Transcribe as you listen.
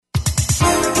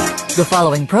The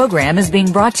following program is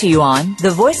being brought to you on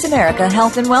the Voice America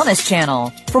Health and Wellness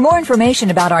Channel. For more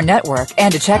information about our network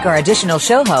and to check our additional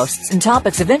show hosts and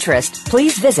topics of interest,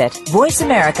 please visit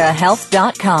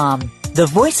voiceamericahealth.com. The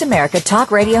Voice America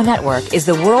Talk Radio Network is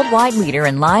the worldwide leader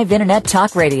in live Internet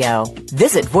talk radio.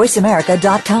 Visit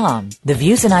voiceamerica.com. The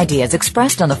views and ideas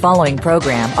expressed on the following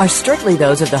program are strictly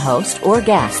those of the host or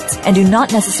guests and do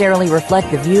not necessarily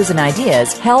reflect the views and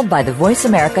ideas held by the Voice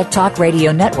America Talk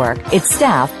Radio Network, its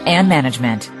staff, and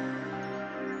management.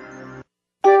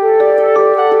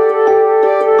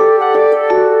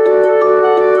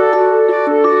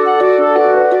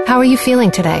 How are you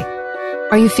feeling today?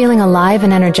 Are you feeling alive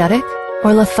and energetic?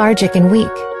 Or lethargic and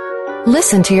weak?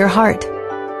 Listen to your heart.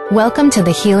 Welcome to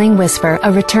the Healing Whisper,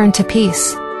 a return to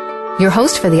peace. Your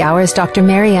host for the hour is Dr.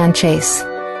 Marianne Chase.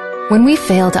 When we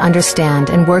fail to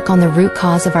understand and work on the root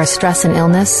cause of our stress and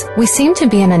illness, we seem to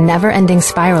be in a never-ending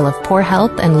spiral of poor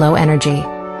health and low energy.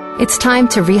 It's time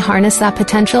to reharness that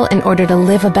potential in order to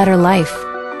live a better life.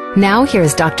 Now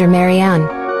here's Dr. Marianne.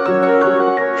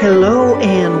 Hello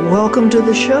and welcome to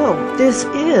the show. This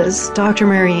is Dr.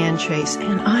 Marianne Chase,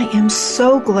 and I am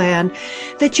so glad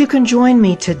that you can join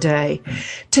me today.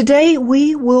 Today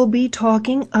we will be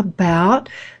talking about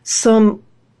some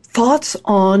thoughts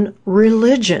on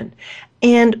religion.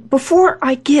 And before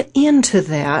I get into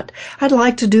that, I'd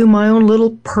like to do my own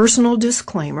little personal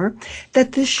disclaimer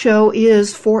that this show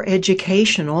is for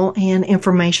educational and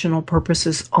informational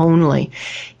purposes only.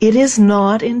 It is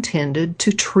not intended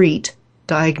to treat,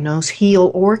 diagnose,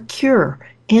 heal, or cure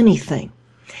anything.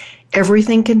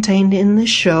 Everything contained in this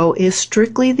show is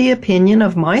strictly the opinion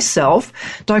of myself,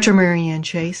 Dr. Marianne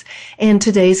Chase, and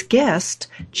today's guest,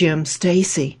 Jim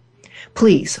Stacey.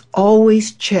 Please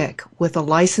always check with a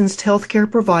licensed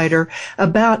healthcare provider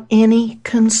about any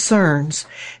concerns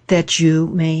that you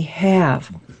may have.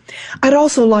 I'd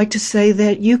also like to say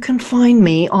that you can find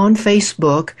me on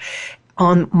Facebook,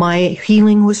 on my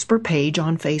Healing Whisper page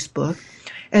on Facebook,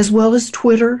 as well as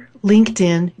Twitter,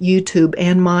 LinkedIn, YouTube,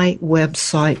 and my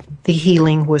website,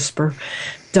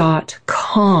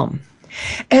 thehealingwhisper.com.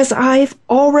 As I've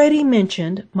already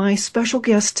mentioned, my special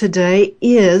guest today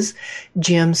is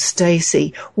Jim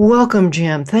Stacey. Welcome,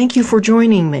 Jim. Thank you for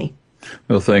joining me.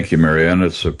 Well, thank you, Marianne.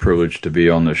 It's a privilege to be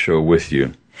on the show with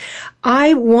you.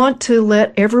 I want to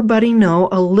let everybody know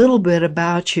a little bit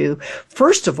about you.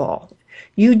 First of all,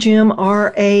 you, Jim,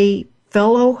 are a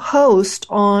fellow host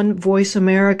on Voice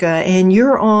America, and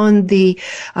you're on the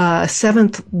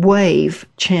Seventh Wave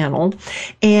channel.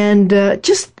 And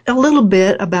just a little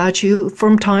bit about you.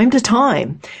 From time to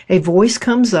time, a voice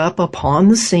comes up upon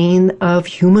the scene of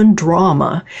human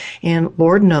drama, and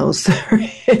Lord knows there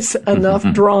is enough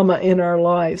drama in our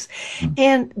lives.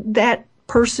 And that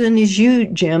person is you,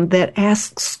 Jim, that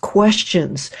asks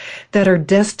questions that are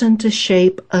destined to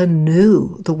shape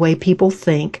anew the way people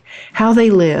think, how they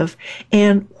live,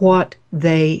 and what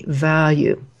they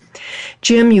value.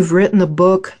 Jim, you've written the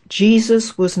book,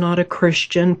 Jesus Was Not a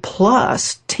Christian,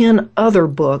 plus 10 other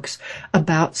books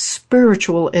about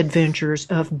spiritual adventures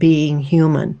of being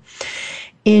human.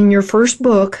 In your first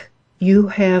book, you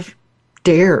have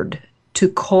dared to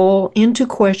call into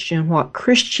question what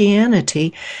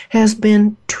Christianity has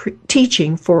been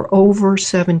teaching for over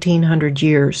 1,700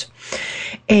 years.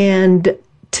 And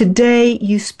today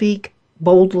you speak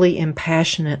boldly and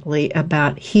passionately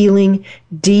about healing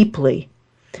deeply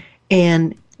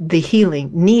and the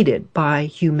healing needed by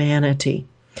humanity.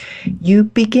 You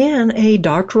began a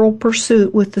doctoral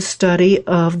pursuit with the study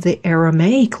of the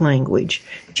Aramaic language,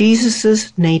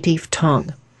 Jesus' native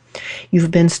tongue.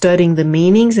 You've been studying the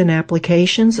meanings and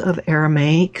applications of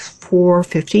Aramaic for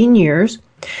 15 years.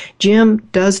 Jim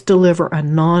does deliver a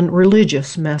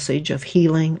non-religious message of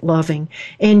healing, loving,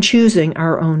 and choosing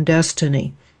our own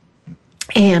destiny,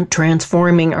 and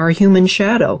transforming our human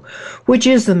shadow, which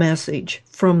is the message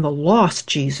from the lost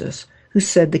Jesus, who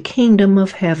said the kingdom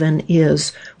of heaven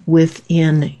is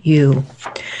within you.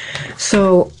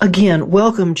 So, again,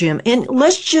 welcome, Jim. And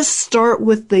let's just start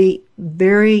with the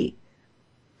very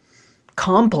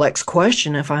complex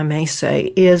question, if I may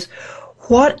say, is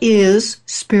what is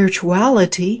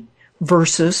spirituality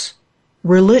versus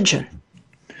religion?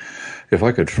 If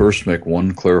I could first make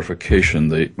one clarification,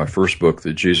 my first book,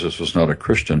 that Jesus Was Not a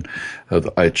Christian,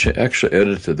 I actually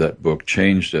edited that book,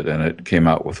 changed it, and it came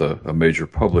out with a major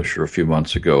publisher a few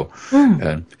months ago.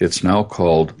 And it's now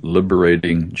called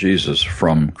Liberating Jesus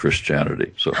from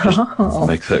Christianity. So just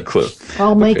make that clear.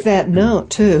 I'll make that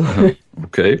note, too.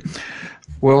 Okay.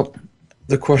 Well,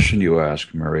 the question you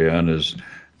ask, Marianne, is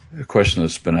a question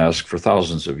that's been asked for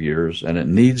thousands of years, and it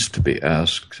needs to be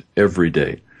asked every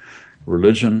day.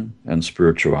 Religion and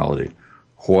spirituality,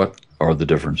 what are the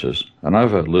differences? And I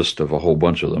have a list of a whole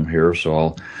bunch of them here,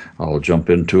 so I'll jump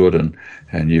into it,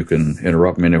 and you can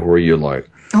interrupt me anywhere you like.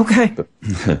 Okay.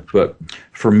 But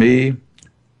for me,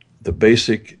 the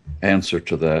basic answer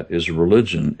to that is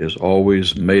religion is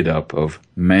always made up of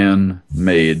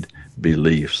man-made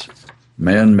beliefs,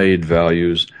 man-made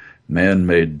values,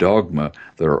 man-made dogma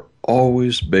that are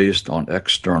always based on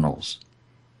externals,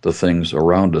 the things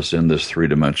around us in this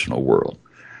three-dimensional world.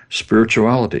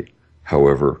 Spirituality,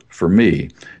 however, for me,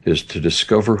 is to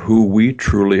discover who we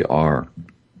truly are.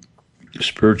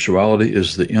 Spirituality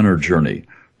is the inner journey,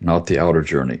 not the outer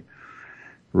journey.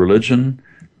 Religion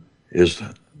is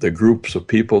the groups of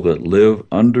people that live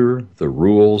under the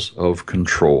rules of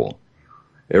control.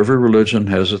 Every religion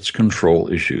has its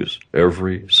control issues,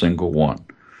 every single one.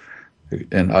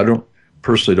 And I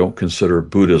personally don't consider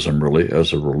Buddhism really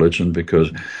as a religion,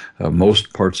 because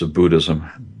most parts of Buddhism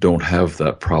don't have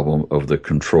that problem of the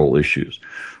control issues.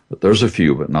 But there's a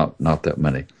few, but not that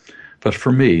many. But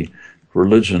for me,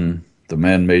 religion, the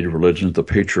man-made religions, the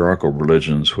patriarchal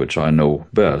religions, which I know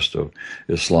best, of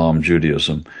Islam,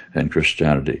 Judaism, and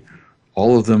Christianity,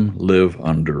 all of them live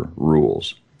under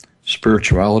rules.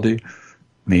 Spirituality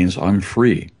means I'm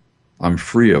free. I'm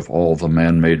free of all the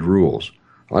man-made rules.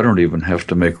 I don't even have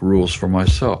to make rules for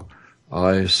myself.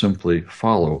 I simply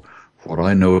follow what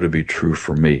I know to be true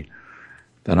for me.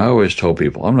 And I always tell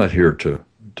people, I'm not here to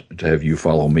have you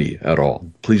follow me at all.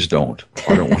 Please don't.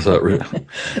 I don't want that.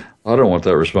 I don't want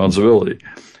that responsibility.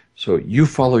 So you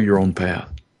follow your own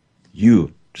path.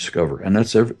 You discover. And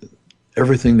that's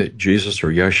everything that Jesus or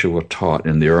Yeshua taught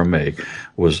in the Aramaic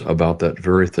was about that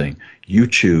very thing. You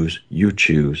choose, you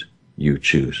choose, you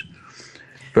choose.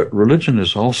 But religion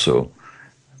is also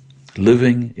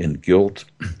living in guilt,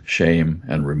 shame,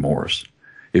 and remorse.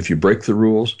 If you break the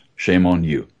rules, shame on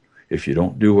you. If you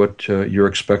don't do what you're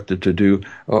expected to do,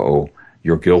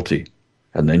 you're guilty.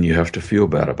 And then you have to feel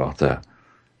bad about that.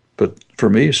 But for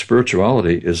me,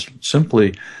 spirituality is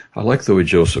simply, I like the way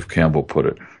Joseph Campbell put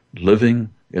it, living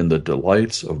in the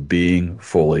delights of being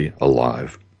fully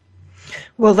alive.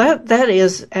 Well, that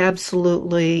is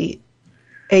absolutely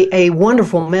a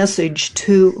wonderful message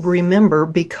to remember,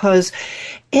 because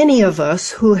any of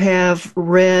us who have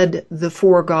read the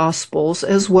four Gospels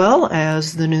as well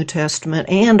as the New Testament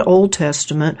and Old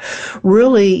Testament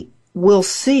really will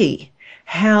see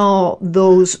how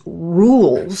those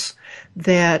rules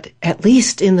that, at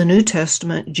least in the New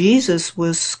Testament, Jesus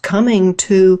was coming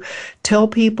to tell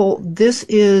people this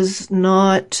is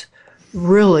not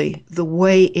really the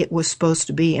way it was supposed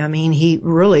to be. I mean, he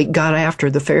really got after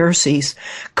the Pharisees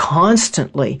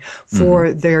constantly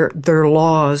for their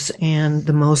laws and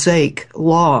the Mosaic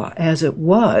law as it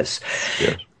was.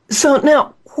 Yes. So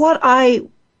now what I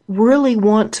really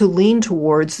want to lean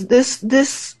towards,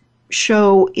 this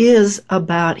show is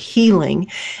about healing,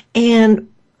 and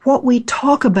what we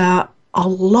talk about a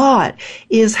lot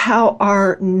is how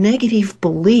our negative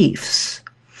beliefs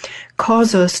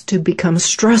cause us to become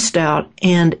stressed out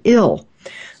and ill.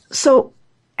 So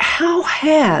how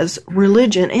has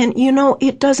religion, and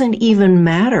it doesn't even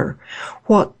matter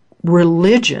what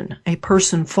religion a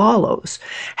person follows,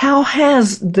 how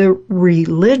has the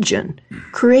religion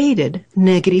created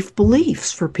negative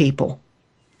beliefs for people?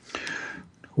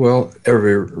 Well,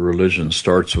 every religion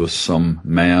starts with some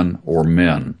man or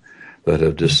men that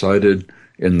have decided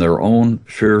in their own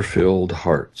fear-filled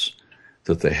hearts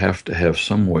that they have to have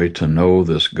some way to know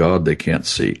this God they can't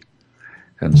see.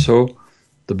 And so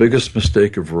the biggest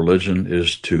mistake of religion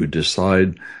is to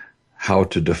decide how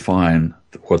to define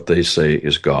what they say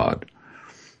is God.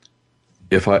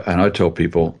 I tell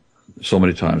people so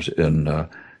many times in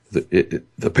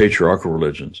the patriarchal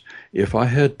religions, if I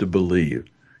had to believe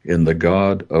in the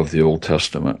God of the Old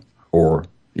Testament, or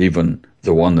even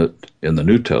the one that in the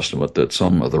New Testament that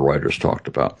some of the writers talked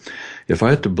about, if I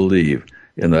had to believe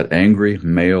in that angry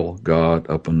male God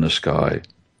up in the sky,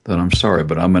 then I'm sorry,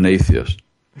 but I'm an atheist.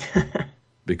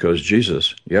 Because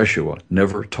Jesus, Yeshua,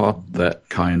 never taught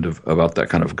about that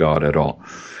kind of God at all.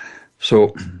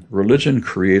 So religion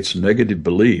creates negative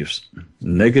beliefs.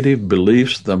 Negative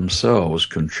beliefs themselves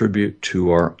contribute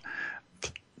to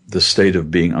the state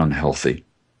of being unhealthy.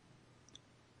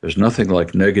 There's nothing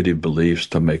like negative beliefs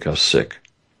to make us sick.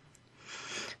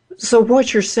 So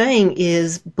what you're saying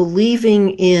is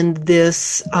believing in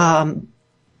this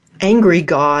angry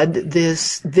God,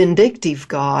 this vindictive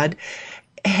God,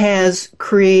 has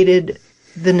created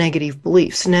the negative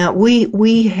beliefs. Now,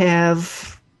 we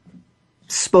have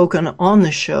spoken on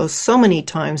the show so many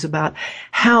times about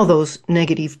how those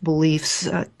negative beliefs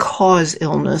cause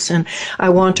illness, and I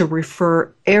want to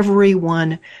refer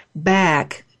everyone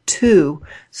back to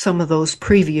some of those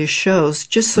previous shows,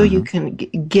 just so you can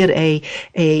get a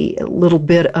little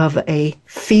bit of a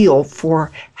feel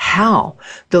for how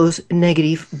those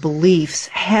negative beliefs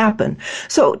happen.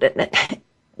 So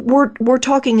we're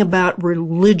talking about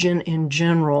religion in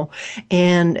general,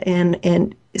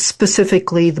 and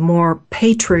specifically the more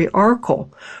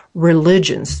patriarchal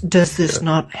religions. Does this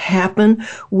not happen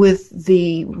with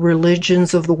the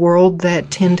religions of the world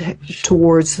that tend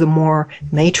towards the more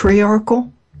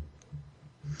matriarchal?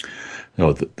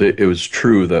 No, it was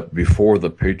true that before the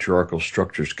patriarchal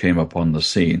structures came up on the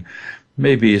scene,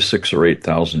 maybe 6,000 or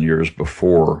 8,000 years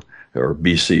before, or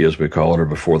BC as we call it, or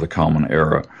before the Common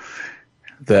Era,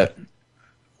 that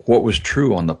what was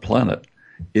true on the planet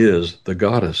is the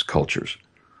goddess cultures.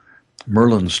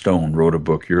 Merlin Stone wrote a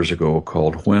book years ago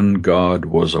called When God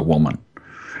Was a Woman.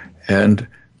 And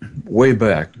way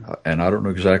back, and I don't know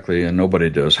exactly, and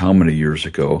nobody does, how many years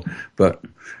ago, but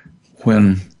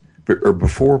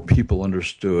before people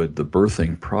understood the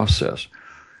birthing process,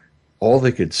 all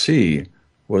they could see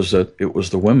was that it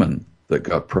was the women that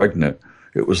got pregnant.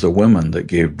 It was the women that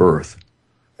gave birth.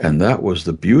 And that was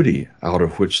the beauty out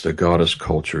of which the goddess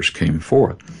cultures came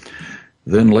forth.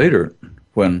 Then later,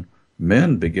 when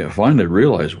men finally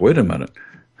realized, wait a minute,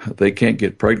 they can't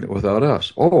get pregnant without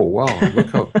us. Oh, wow, look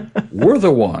how we're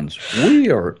the ones. We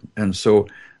are. And so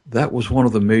that was one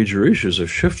of the major issues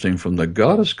of shifting from the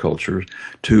goddess culture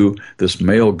to this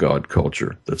male god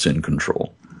culture that's in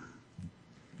control.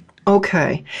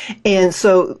 Okay. And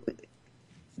so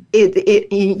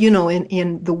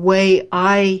in the way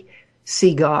I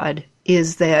see God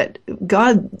is that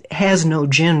God has no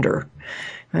gender.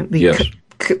 Yes.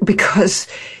 Because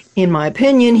in my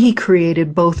opinion, he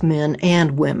created both men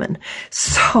and women.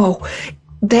 So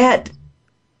but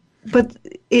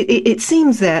it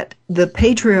seems that the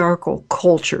patriarchal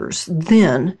cultures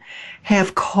then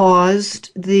have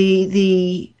caused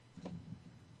the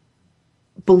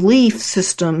belief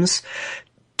systems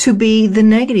to be the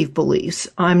negative beliefs.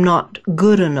 I'm not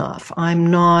good enough. I'm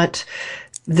not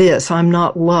this. I'm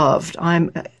not loved.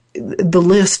 The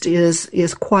list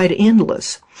is quite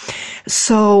endless.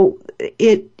 So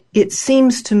it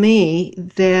seems to me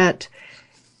that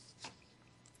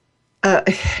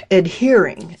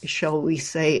adhering, shall we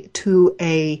say, to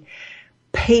a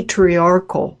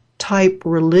patriarchal type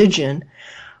religion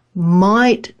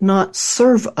might not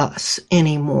serve us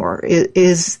anymore.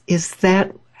 Is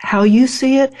that how you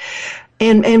see it?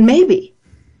 And maybe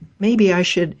I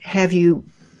should have you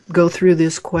go through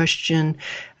this question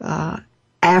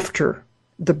after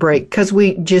the break, because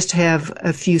we just have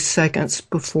a few seconds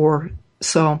before.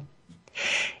 So,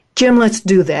 Jim, let's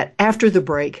do that after the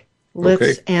break.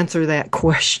 Let's answer that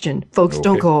question. Folks,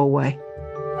 don't go away.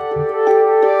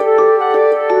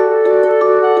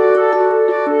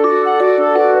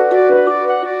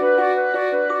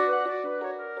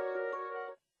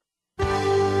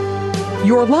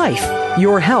 Your life,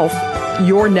 your health,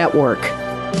 your network.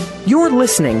 You're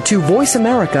listening to Voice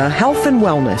America Health and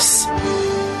Wellness.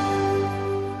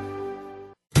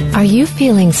 Are you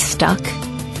feeling stuck?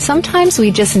 Sometimes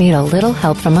we just need a little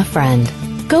help from a friend.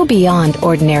 Go beyond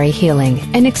ordinary healing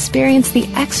and experience the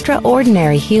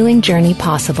extraordinary healing journey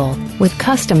possible with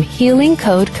custom Healing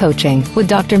Code coaching with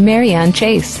Dr. Marianne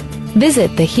Chase. Visit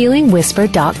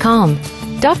thehealingwhisper.com.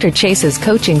 Dr. Chase's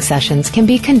coaching sessions can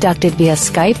be conducted via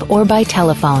Skype or by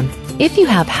telephone. If you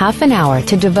have half an hour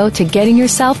to devote to getting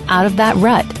yourself out of that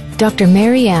rut, Dr.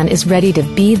 Marianne is ready to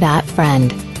be that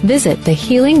friend. Visit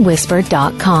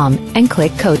thehealingwhisper.com and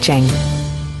click coaching.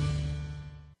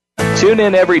 Tune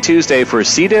in every Tuesday for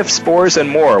C. diff, spores, and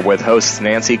more with hosts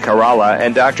Nancy Kerala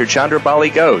and Dr. Chandrabali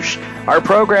Ghosh. Our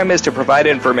program is to provide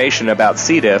information about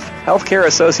C. diff,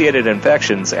 healthcare-associated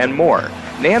infections, and more.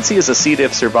 Nancy is a C.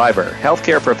 diff survivor,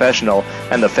 healthcare professional,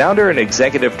 and the founder and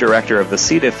executive director of the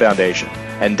C. diff Foundation.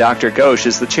 And Dr. Ghosh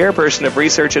is the chairperson of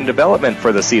research and development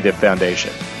for the C. diff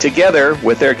Foundation. Together,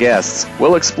 with their guests,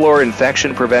 we'll explore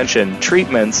infection prevention,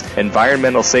 treatments,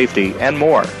 environmental safety, and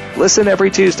more. Listen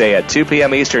every Tuesday at 2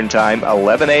 p.m. Eastern Time,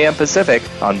 11 a.m. Pacific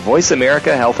on Voice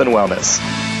America Health and Wellness.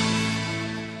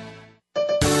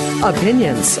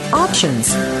 Opinions,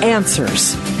 options,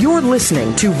 answers. You're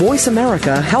listening to Voice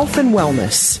America Health and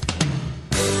Wellness.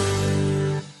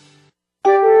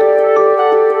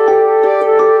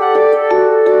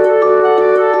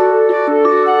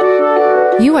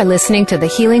 You are listening to The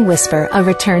Healing Whisper, A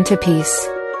Return to Peace.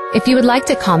 If you would like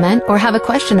to comment or have a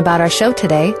question about our show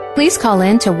today, please call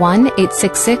in to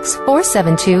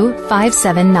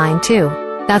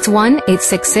 1-866-472-5792. That's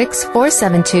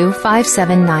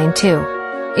 1-866-472-5792.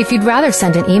 If you'd rather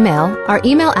send an email, our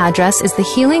email address is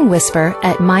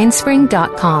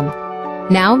thehealingwhisper@mindspring.com.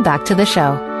 Now back to the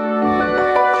show.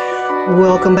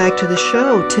 Welcome back to the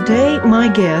show. Today, my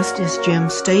guest is Jim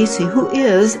Stacey, who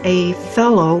is a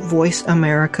fellow Voice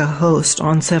America host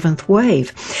on Seventh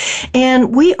Wave.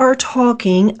 And we are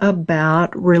talking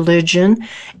about religion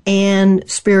and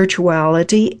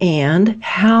spirituality and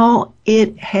how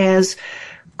it has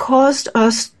caused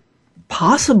us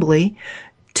possibly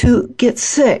to get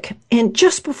sick. And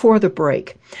just before the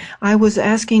break, I was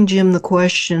asking Jim the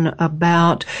question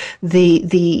about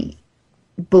the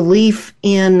belief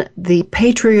in the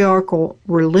patriarchal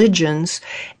religions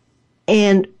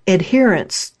and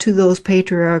adherence to those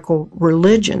patriarchal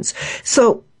religions.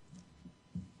 So,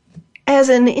 as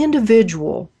an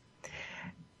individual,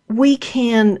 we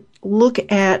can look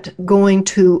at going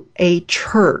to a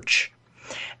church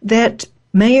that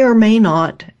may or may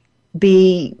not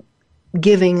be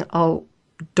giving a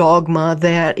dogma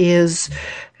that is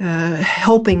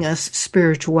helping us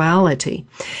spirituality.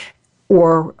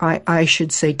 Or I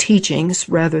should say teachings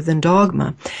rather than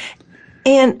dogma.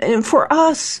 And for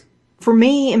us, for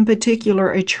me in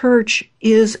particular, a church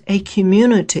is a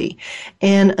community.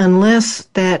 And unless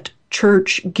that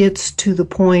church gets to the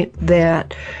point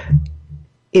that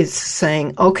it's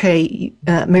saying, okay,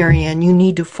 Marianne, you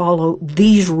need to follow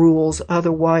these rules,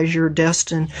 otherwise you're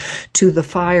destined to the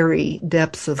fiery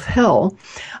depths of hell,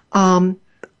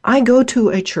 I go to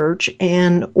a church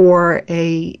or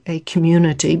a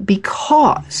community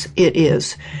because it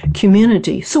is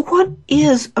community. So what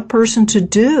is a person to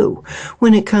do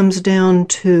when it comes down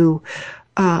to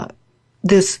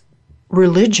this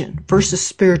religion versus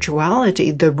spirituality,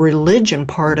 the religion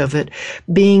part of it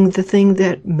being the thing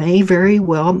that may very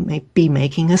well be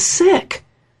making us sick?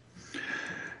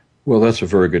 Well, that's a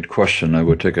very good question. I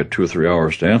would take 2 or 3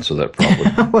 hours to answer that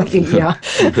probably. Well, yeah.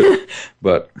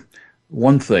 But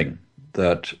one thing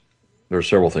there are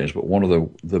several things, but one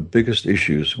of the biggest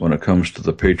issues when it comes to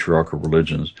the patriarchal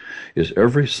religions is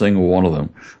every single one of them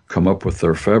come up with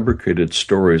their fabricated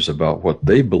stories about what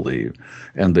they believe,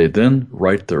 and they then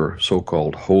write their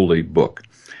so-called holy book.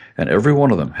 And every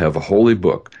one of them have a holy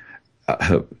book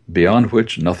beyond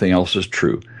which nothing else is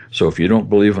true. So if you don't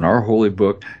believe in our holy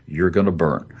book, you're going to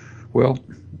burn. Well,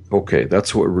 okay,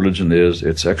 that's what religion is.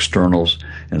 It's externals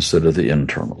instead of the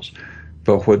internals.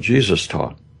 But what Jesus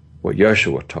taught, what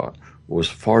Yeshua taught, was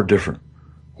far different.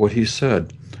 What he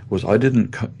said was,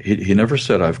 he never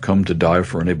said, I've come to die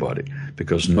for anybody,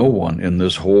 because no one in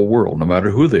this whole world, no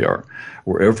matter who they are,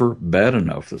 were ever bad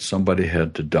enough that somebody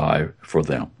had to die for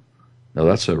them. Now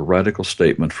that's a radical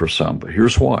statement for some, but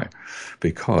here's why.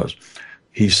 Because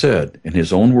he said in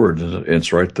his own words,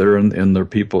 it's right there in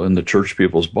the church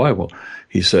people's Bible,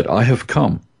 he said, I have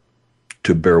come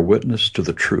to bear witness to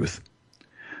the truth.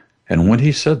 And when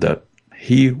he said that,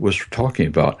 he was talking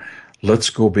about, let's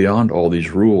go beyond all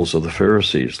these rules of the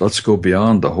Pharisees. Let's go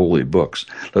beyond the holy books.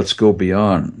 Let's go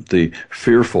beyond the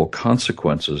fearful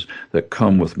consequences that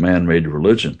come with man-made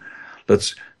religion.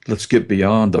 Let's get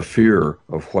beyond the fear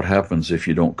of what happens if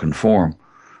you don't conform.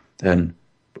 And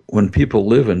when people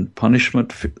live in punishment,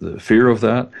 the fear of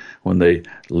that, when they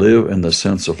live in the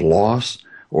sense of loss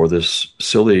or this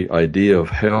silly idea of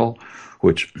hell,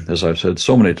 which, as I've said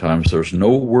so many times, there's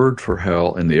no word for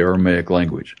hell in the Aramaic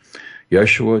language.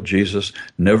 Yeshua, Jesus,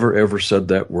 never ever said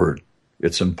that word.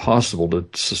 It's impossible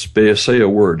to say a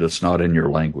word that's not in your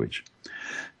language.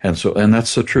 And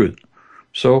that's the truth.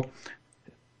 So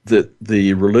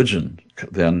the religion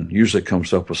then usually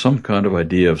comes up with some kind of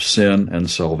idea of sin and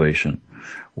salvation.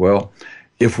 Well,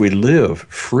 if we live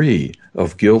free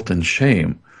of guilt and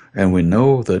shame, and we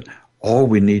know that all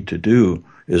we need to do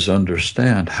is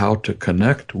understand how to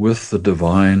connect with the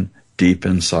divine deep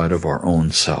inside of our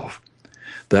own self,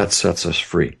 that sets us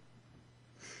free.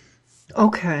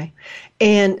 Okay.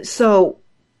 And so,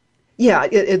 yeah,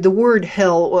 the word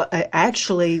hell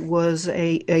actually was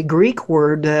a Greek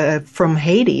word from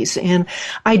Hades. And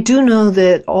I do know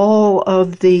that all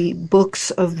of the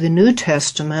books of the New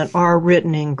Testament are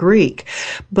written in Greek.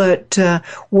 But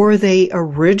were they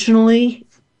originally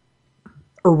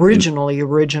written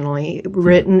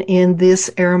in this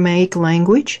Aramaic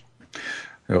language?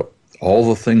 All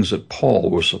the things that Paul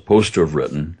was supposed to have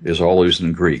written is always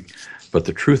in Greek. But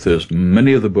the truth is,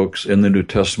 many of the books in the New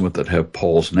Testament that have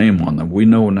Paul's name on them, we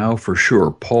know now for sure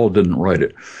Paul didn't write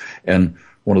it. And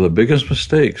one of the biggest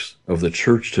mistakes of the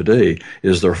church today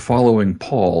is they're following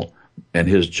Paul and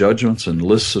his judgments and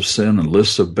lists of sin and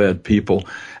lists of bad people,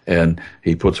 and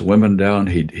he puts women down,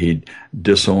 he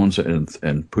disowns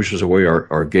and pushes away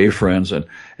our gay friends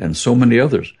and so many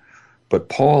others. But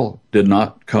Paul did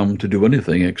not come to do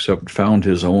anything except found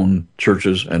his own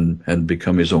churches and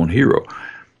become his own hero.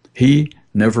 He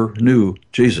never knew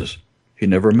Jesus. He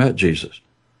never met Jesus.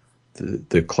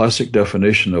 the classic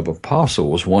definition of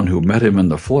apostle was one who met him in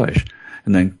the flesh.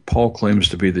 And then Paul claims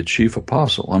to be the chief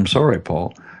apostle. I'm sorry,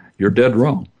 Paul, you're dead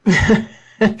wrong.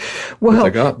 Well,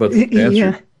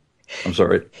 yeah. I'm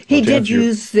sorry. He did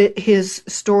use his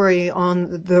story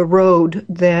on the road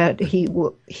that he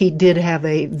did have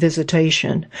a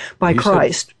visitation by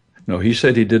Christ. He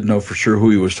said he didn't know for sure who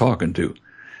he was talking to.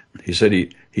 He said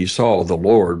he saw the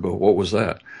Lord, but what was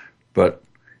that? But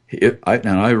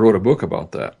I wrote a book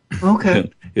about that.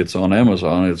 Okay. It's on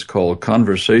Amazon. It's called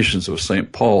Conversations with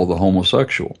St. Paul the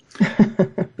Homosexual.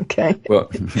 Okay. Well,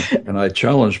 and I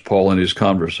challenged Paul in his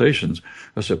conversations.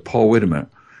 I said, Paul, wait a minute.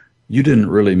 You didn't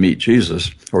really meet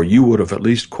Jesus, or you would have at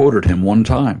least quoted him one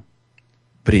time.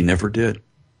 But he never did.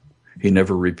 He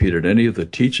never repeated any of the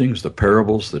teachings, the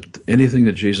parables, anything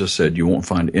that Jesus said. You won't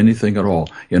find anything at all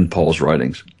in Paul's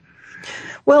writings.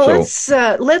 Well,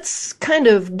 let's kind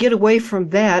of get away from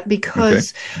that,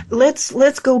 because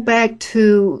let's go back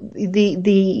to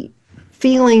the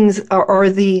feelings or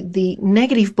the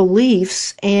negative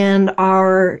beliefs and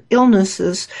our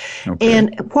illnesses,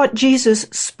 and what Jesus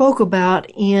spoke about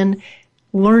in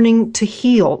learning to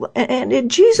heal. And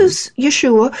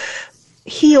Yeshua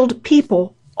healed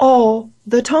people all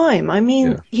the time. I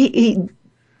mean,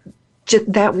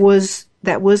 that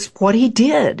was what he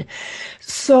did.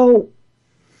 So,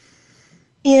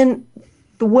 in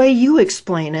the way you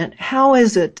explain it, how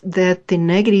is it that the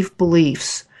negative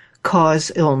beliefs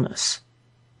cause illness?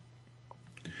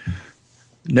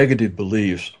 Negative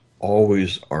beliefs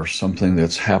always are something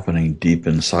that's happening deep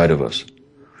inside of us.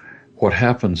 What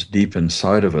happens deep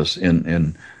inside of us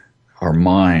in our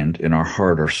mind, in our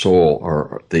heart, our soul,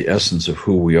 or the essence of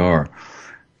who we are,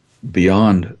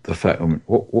 beyond the fact,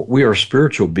 we are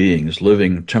spiritual beings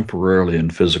living temporarily in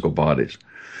physical bodies.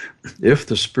 If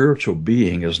the spiritual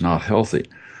being is not healthy,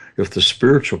 if the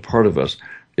spiritual part of us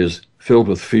is filled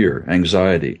with fear,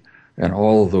 anxiety, and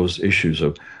all of those issues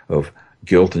of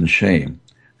guilt and shame,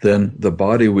 then the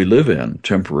body we live in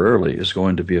temporarily is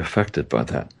going to be affected by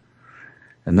that.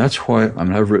 And that's why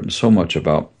I've written so much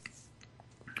about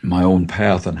my own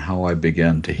path and how I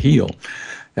began to heal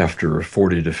after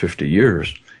 40 to 50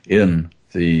 years in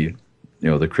the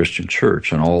Christian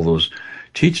church and all those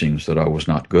teachings that I was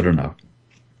not good enough.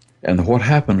 And what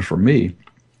happened for me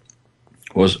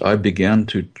was I began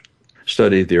to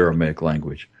study the Aramaic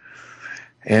language.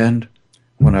 And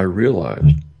when I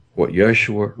realized what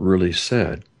Yeshua really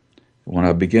said, when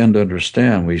I began to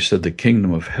understand, when he said the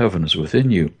kingdom of heaven is within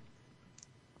you,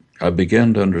 I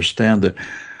began to understand that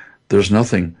there's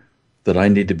nothing that I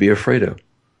need to be afraid of.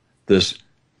 This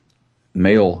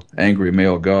angry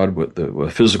male God with a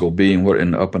physical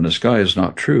being up in the sky is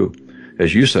not true.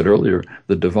 As you said earlier,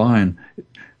 the divine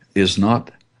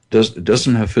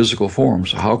doesn't have physical form,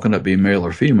 so how can it be male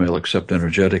or female except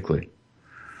energetically?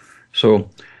 So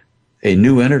a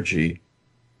new energy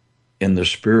in the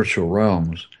spiritual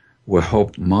realms will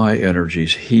help my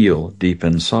energies heal deep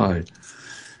inside.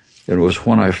 It was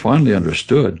when I finally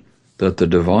understood that the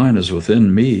divine is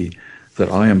within me,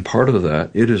 that I am part of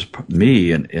that. It is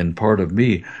me and part of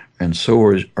me, and so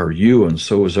are you, and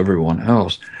so is everyone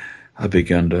else. I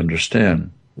began to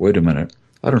understand, wait a minute,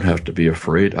 I don't have to be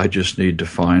afraid. I just need to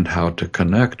find how to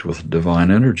connect with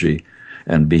divine energy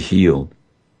and be healed.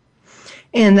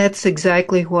 And that's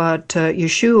exactly what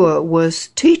Yeshua was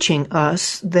teaching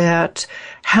us, that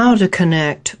how to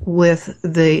connect with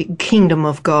the kingdom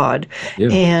of God. Yeah.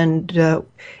 And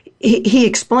he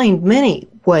explained many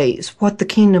ways what the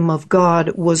kingdom of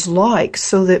God was like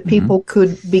so that people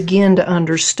could begin to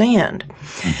understand.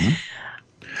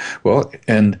 Well,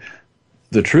 and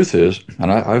the truth is,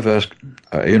 and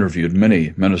I interviewed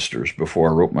many ministers before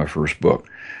I wrote my first book,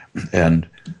 and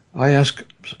I asked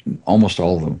almost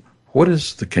all of them, what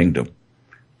is the kingdom?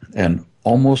 And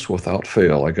almost without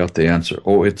fail, I got the answer,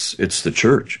 it's the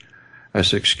church. I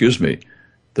said, excuse me,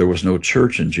 there was no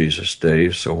church in Jesus'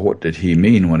 day, so what did he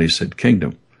mean when he said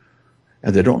kingdom?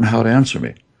 And they don't know how to answer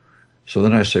me. So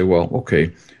then I say, well,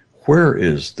 okay, where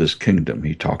is this kingdom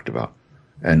he talked about?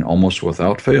 And almost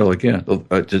without fail, again,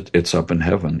 it's up in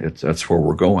heaven. That's where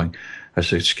we're going. I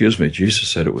say, excuse me, Jesus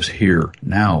said it was here,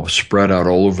 now, spread out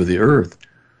all over the earth,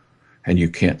 and you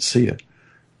can't see it.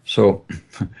 So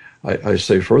I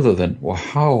say further then, well,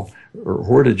 how or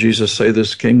where did Jesus say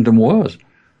this kingdom was?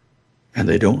 And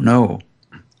they don't know.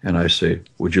 And I say,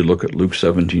 would you look at Luke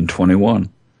 17:21?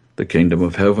 The kingdom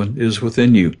of heaven is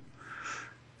within you.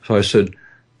 So I said,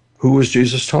 who was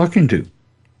Jesus talking to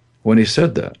when he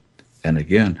said that? And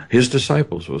again, his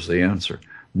disciples was the answer.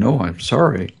 No, I'm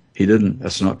sorry. He didn't.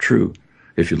 That's not true.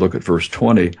 If you look at verse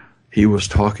 20, he was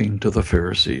talking to the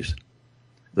Pharisees.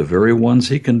 the very ones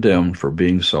he condemned for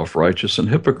being self-righteous and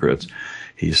hypocrites,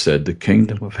 he said, the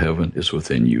kingdom of heaven is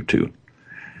within you too.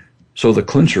 So the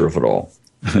clincher of it all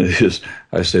is,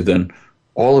 I say then,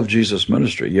 all of Jesus'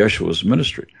 ministry, Yeshua's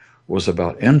ministry, was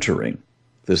about entering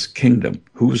this kingdom.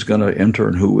 Who's going to enter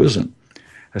and who isn't?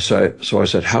 So I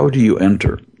said, how do you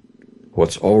enter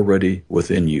what's already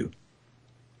within you?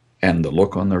 And the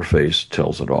look on their face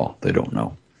tells it all. They don't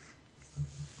know.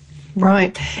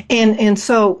 Right. And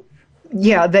so,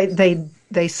 yeah,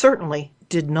 they certainly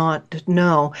did not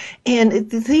know. And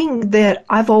the thing that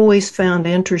I've always found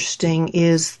interesting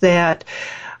is that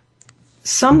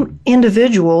some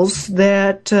individuals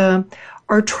that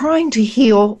are trying to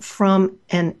heal from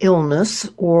an illness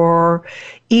or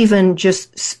even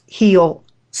just heal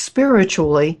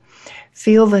spiritually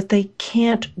feel that they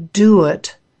can't do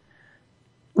it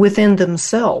within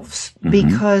themselves,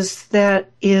 because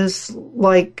that is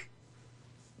like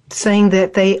saying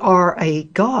that they are a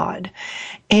god.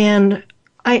 And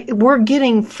we're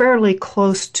getting fairly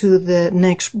close to the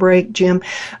next break, Jim.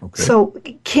 Okay. So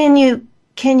can you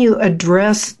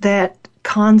address that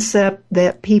concept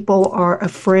that people are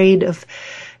afraid of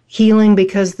healing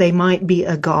because they might be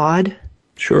a god?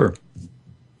 Sure.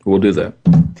 We'll do that.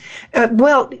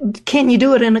 Well, can you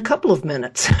do it in a couple of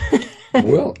minutes?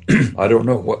 Well, I don't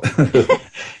know what.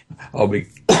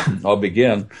 I'll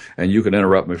begin, and you can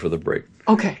interrupt me for the break.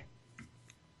 Okay.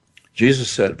 Jesus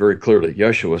said very clearly,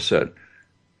 Yeshua said,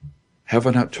 have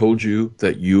I not told you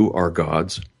that you are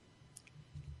gods?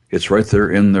 It's right there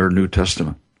in their New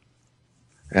Testament.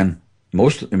 And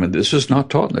this is not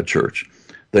taught in the church.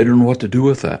 They don't know what to do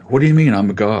with that. What do you mean I'm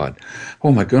a god?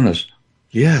 Oh my goodness.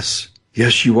 Yes,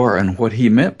 you are. And what he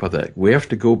meant by that, we have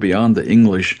to go beyond the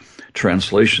English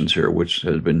translations here, which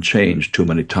has been changed too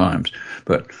many times.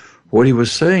 But what he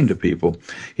was saying to people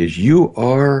is, you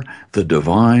are the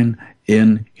divine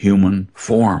in human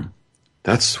form.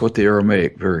 That's what the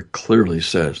Aramaic very clearly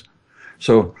says.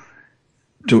 So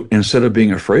instead of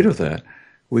being afraid of that,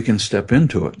 we can step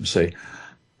into it and say,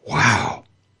 wow,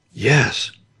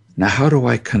 yes. Now how do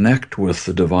I connect with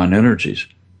the divine energies?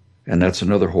 And that's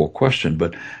another whole question.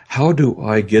 But how do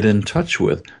I get in touch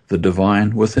with the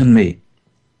divine within me?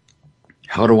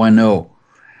 How do I know?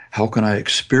 How can I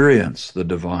experience the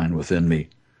divine within me?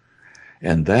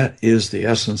 And that is the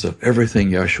essence of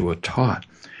everything Yeshua taught.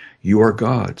 You are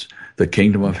gods. The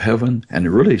kingdom of heaven, and it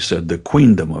really said the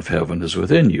queendom of heaven is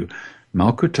within you.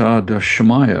 Malkutah da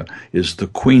Shemaya is the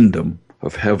queendom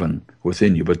of heaven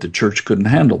within you. But the church couldn't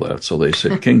handle that, so they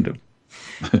said kingdom.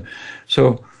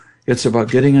 So it's about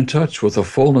getting in touch with the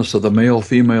fullness of the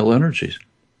male-female energies.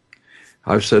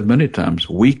 I've said many times,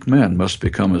 weak men must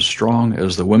become as strong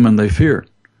as the women they fear.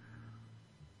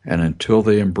 And until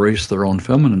they embrace their own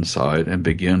feminine side and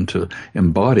begin to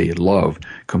embody love,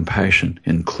 compassion,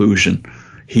 inclusion,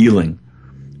 healing,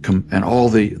 and all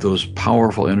those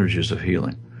powerful energies of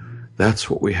healing, that's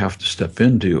what we have to step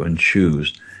into and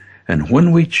choose. And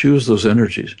when we choose those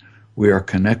energies, we are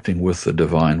connecting with the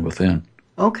divine within.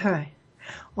 Okay.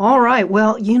 All right.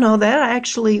 Well, that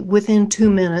actually within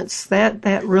 2 minutes,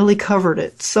 that really covered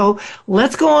it. So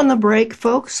let's go on the break,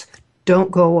 folks. Don't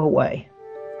go away.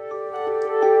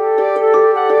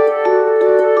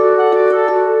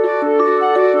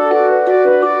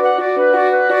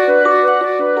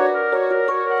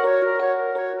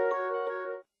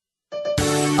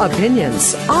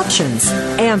 Opinions, options,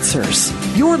 answers.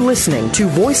 You're listening to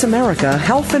Voice America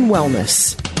Health and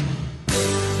Wellness.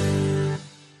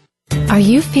 Are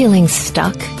you feeling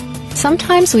stuck?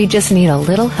 Sometimes we just need a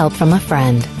little help from a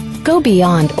friend. Go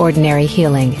beyond ordinary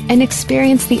healing and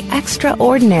experience the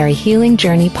extraordinary healing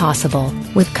journey possible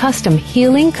with custom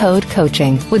Healing Code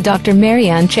Coaching with Dr.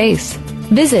 Marianne Chase.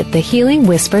 Visit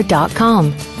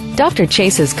thehealingwhisper.com. Dr.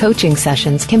 Chase's coaching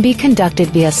sessions can be conducted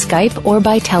via Skype or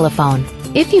by telephone.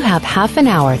 If you have half an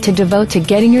hour to devote to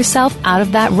getting yourself out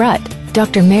of that rut,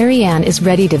 Dr. Marianne is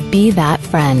ready to be that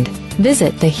friend.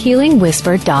 Visit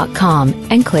thehealingwhisper.com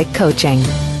and click coaching.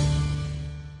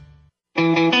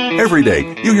 Every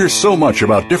day, you hear so much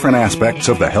about different aspects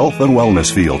of the health and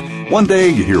wellness field. One day,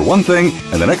 you hear one thing,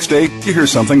 and the next day, you hear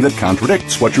something that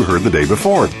contradicts what you heard the day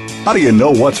before. How do you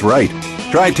know what's right?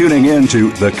 Try tuning in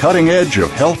to The Cutting Edge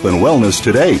of Health and Wellness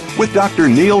today with Dr.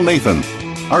 Neil Nathan.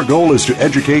 Our goal is to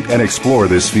educate and explore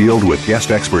this field with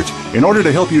guest experts in order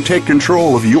to help you take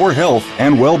control of your health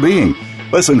and well-being.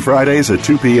 Listen Fridays at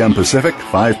 2 p.m. Pacific,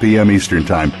 5 p.m. Eastern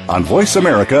Time on Voice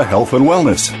America Health and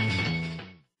Wellness.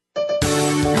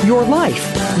 Your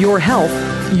life, your health,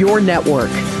 your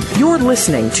network. You're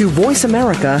listening to Voice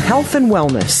America Health and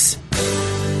Wellness.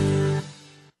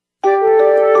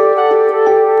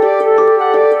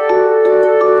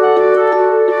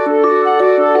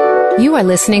 You are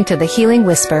listening to The Healing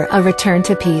Whisper, A Return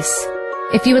to Peace.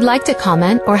 If you would like to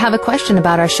comment or have a question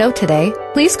about our show today,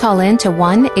 please call in to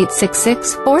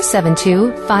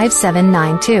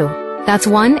 1-866-472-5792. That's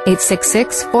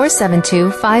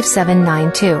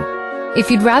 1-866-472-5792. If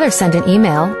you'd rather send an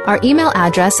email, our email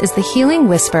address is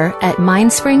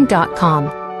thehealingwhisper@mindspring.com.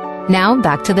 Now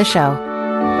back to the show.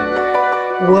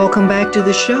 Welcome back to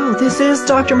the show. This is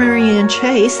Dr. Marianne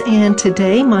Chase, and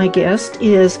today my guest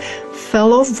is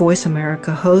fellow Voice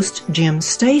America host Jim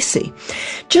Stacey.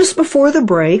 Just before the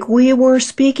break, we were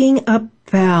speaking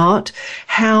about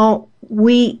how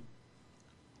we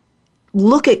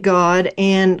look at God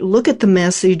and look at the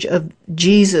message of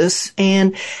Jesus,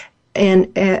 and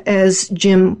as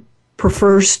Jim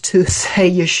prefers to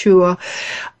say, Yeshua,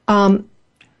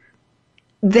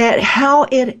 that how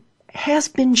it has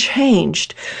been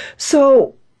changed.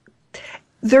 So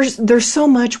there's so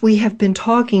much we have been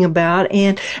talking about,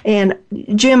 and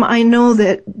Jim, I know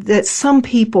that some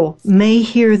people may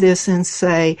hear this and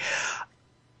say,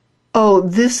 "Oh,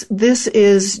 this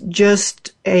is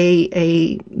just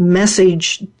a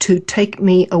message to take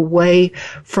me away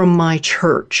from my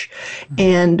church,"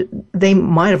 and they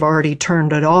might have already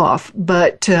turned it off.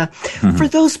 But for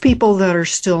those people that are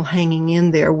still hanging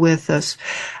in there with us,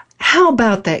 how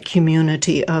about that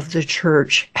community of the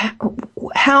church?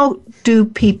 How do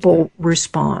people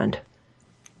respond?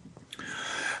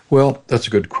 Well, that's a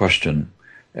good question.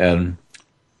 And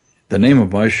the name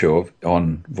of my show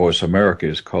on Voice America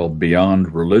is called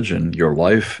Beyond Religion, Your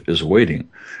Life is Waiting.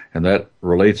 And that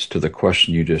relates to the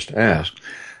question you just asked.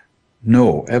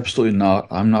 No, absolutely not.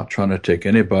 I'm not trying to take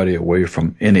anybody away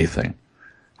from anything.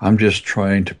 I'm just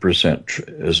trying to present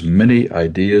as many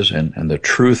ideas and the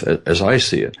truth as I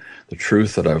see it, the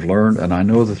truth that I've learned, and I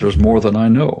know that there's more than I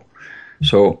know.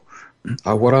 So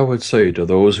what I would say to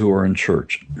those who are in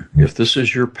church, if this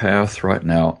is your path right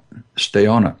now, stay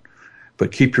on it,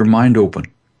 but keep your mind open.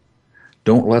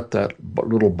 Don't let that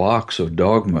little box of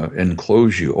dogma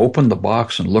enclose you. Open the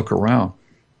box and look around.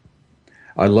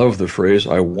 I love the phrase,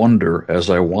 I wonder as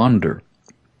I wander.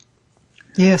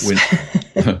 Yes.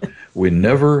 We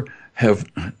never have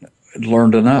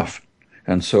learned enough.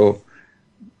 And so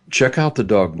check out the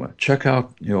dogma. Check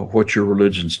out, what your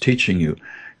religion's teaching you.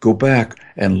 Go back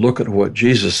and look at what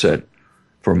Jesus said.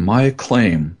 For my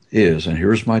claim is, and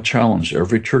here's my challenge to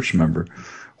every church member,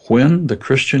 when the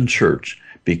Christian church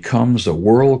becomes a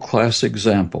world-class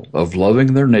example of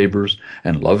loving their neighbors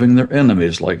and loving their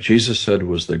enemies, like Jesus said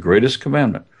was the greatest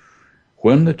commandment,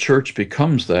 when the church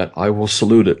becomes that, I will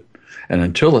salute it. And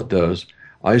until it does,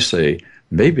 I say,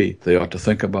 maybe they ought to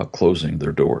think about closing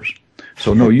their doors.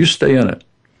 So no, you stay in it.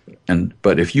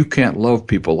 But if you can't love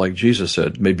people like Jesus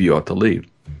said, maybe you ought to leave.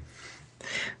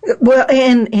 Well,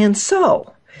 and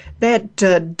so that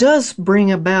does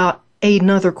bring about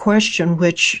another question,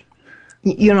 which,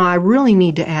 I really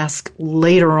need to ask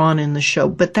later on in the show.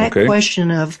 But that question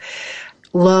of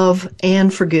love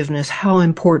and forgiveness, how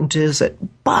important is it?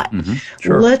 But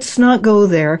let's not go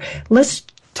there. Let's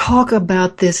talk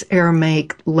about this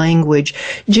Aramaic language.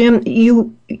 Jim,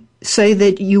 you say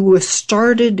that you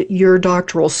started your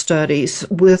doctoral studies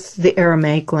with the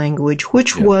Aramaic language,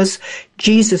 which was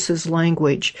Jesus's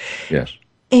language. Yes.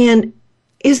 And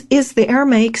is the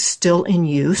Aramaic still in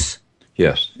use?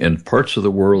 Yes. In parts of the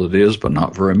world it is, but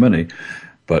not very many.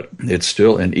 But it's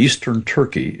still in eastern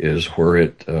Turkey is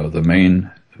where the main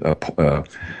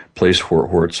place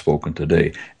where it's spoken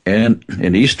today. And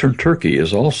in eastern Turkey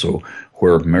is also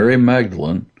where Mary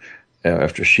Magdalene,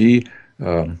 after she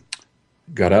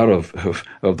got out of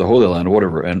the Holy Land or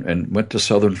whatever and went to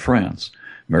southern France,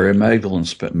 Mary Magdalene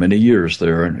spent many years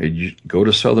there. And you go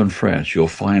to southern France, you'll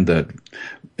find that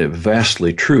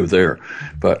vastly true there.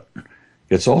 But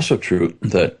it's also true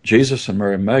that Jesus and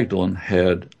Mary Magdalene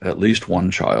had at least one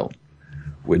child.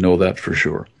 We know that for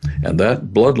sure. And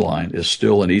that bloodline is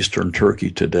still in eastern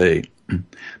Turkey today.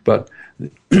 But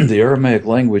the Aramaic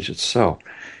language itself,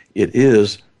 it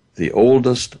is the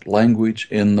oldest language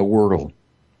in the world.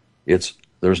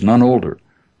 There's none older.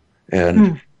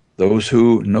 And those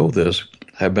who know this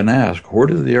have been asked, where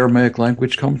did the Aramaic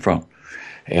language come from?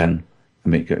 And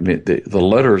the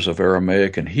letters of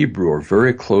Aramaic and Hebrew are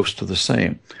very close to the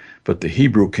same, but the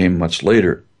Hebrew came much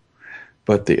later.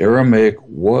 But the Aramaic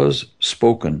was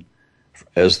spoken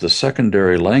as the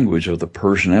secondary language of the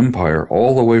Persian Empire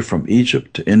all the way from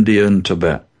Egypt to India and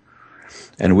Tibet.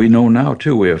 And we know now,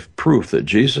 too, we have proof that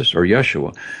Jesus, or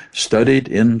Yeshua, studied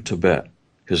in Tibet.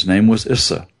 His name was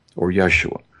Issa, or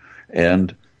Yeshua.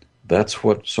 And that's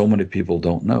what so many people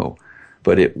don't know.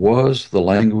 But it was the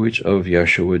language of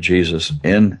Yeshua, Jesus,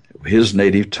 in his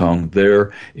native tongue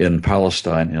there in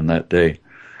Palestine in that day.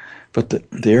 But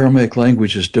the Aramaic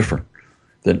language is different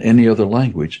than any other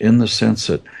language in the sense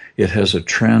that it has a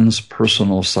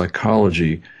transpersonal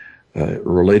psychology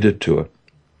related to it.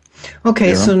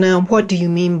 Okay, so now what do you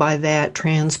mean by that,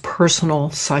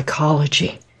 transpersonal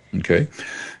psychology? Okay.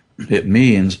 It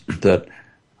means that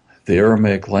the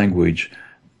Aramaic language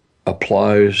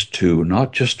applies to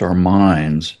not just our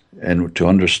minds and to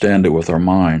understand it with our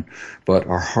mind, but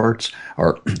our hearts,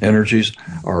 our energies,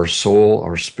 our soul,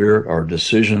 our spirit, our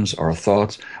decisions, our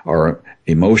thoughts, our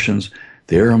emotions.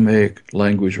 The Aramaic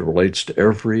language relates to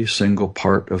every single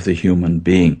part of the human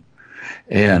being.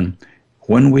 And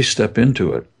when we step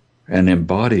into it and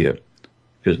embody it,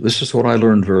 because this is what I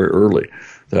learned very early,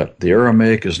 that the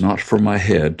Aramaic is not for my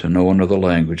head to know another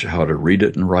language, how to read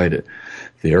it and write it.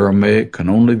 The Aramaic can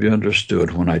only be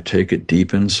understood when I take it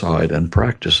deep inside and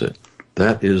practice it.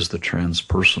 That is the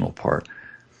transpersonal part.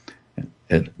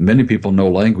 And many people know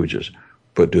languages,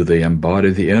 but do they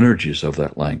embody the energies of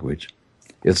that language?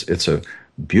 It's a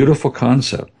beautiful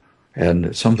concept, and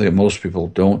it's something that most people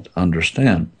don't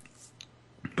understand.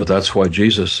 But that's why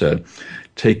Jesus said,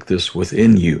 take this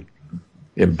within you,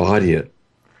 embody it.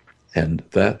 And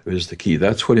that is the key.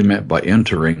 That's what he meant by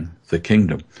entering the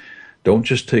kingdom. Don't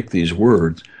just take these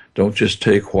words. Don't just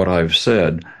take what I've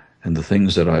said and the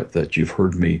things that you've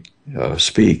heard me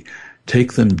speak.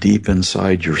 Take them deep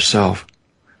inside yourself.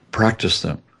 Practice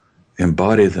them.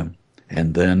 Embody them.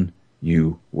 And then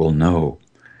you will know.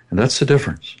 And that's the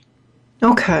difference.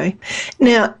 Okay.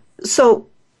 Now, so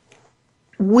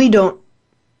we don't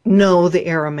know the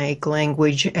Aramaic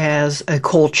language as a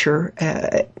culture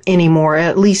anymore,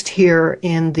 at least here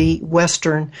in the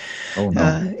Western. Oh,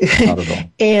 no, not at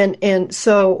all. And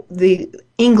so the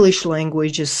English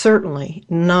language is certainly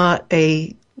not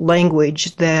a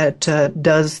language that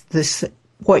does this,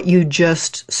 what you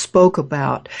just spoke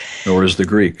about. Nor is the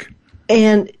Greek.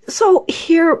 And so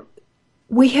here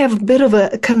we have a bit of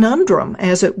a conundrum,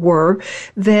 as it were,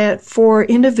 that for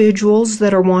individuals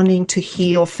that are wanting to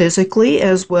heal physically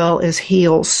as well as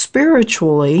heal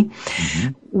spiritually,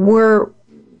 we're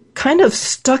kind of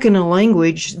stuck in a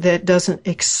language that doesn't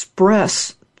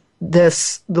express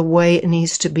this the way it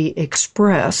needs to be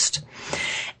expressed.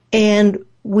 And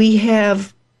we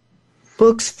have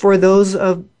books for those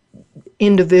of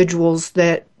individuals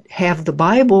that have the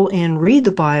Bible and read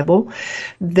the Bible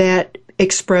that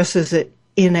expresses it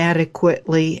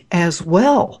inadequately as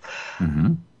well.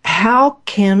 How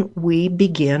can we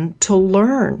begin to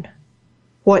learn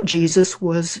what Jesus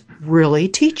was really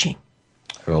teaching?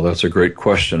 Well, that's a great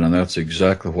question, and that's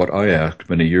exactly what I asked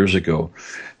many years ago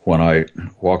when I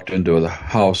walked into the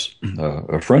house,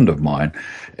 a friend of mine,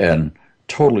 and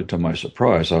totally to my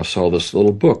surprise, I saw this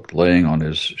little book laying on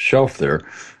his shelf there,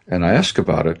 and I asked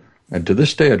about it, and to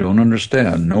this day I don't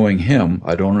understand. Knowing him,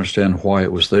 I don't understand why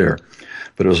it was there.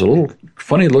 But it was a little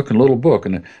funny-looking little book,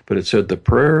 but it said, The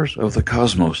Prayers of the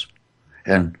Cosmos.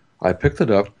 And I picked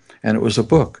it up, and it was a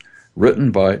book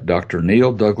written by Dr.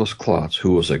 Neil Douglas Klotz,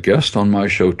 who was a guest on my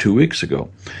show 2 weeks ago.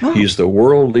 Oh. He's the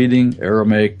world-leading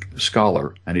Aramaic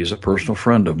scholar, and he's a personal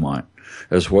friend of mine,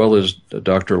 as well as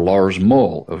Dr. Lars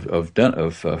Moll of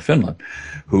Finland,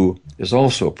 who is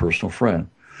also a personal friend.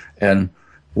 And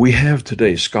we have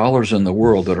today scholars in the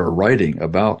world that are writing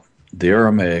about the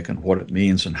Aramaic and what it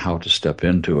means and how to step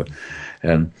into it.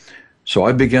 And so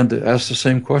I began to ask the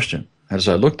same question. As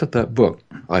I looked at that book,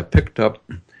 I picked up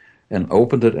and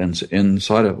opened it, and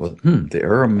inside it was the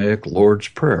Aramaic Lord's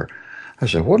Prayer. I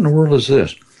said, what in the world is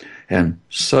this? And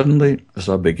suddenly, as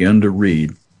I began to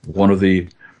read one of the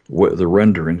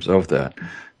renderings of that,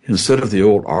 instead of the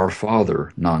old Our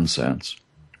Father nonsense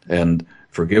and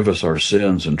forgive us our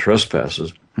sins and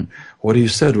trespasses, what he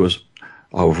said was,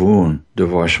 Avun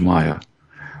Devashmaya,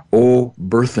 O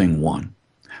birthing one,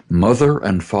 mother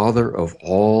and father of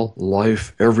all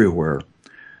life everywhere,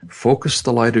 focus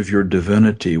the light of your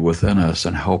divinity within us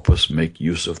and help us make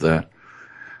use of that.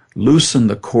 Loosen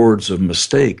the cords of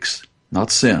mistakes,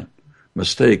 not sin,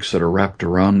 mistakes that are wrapped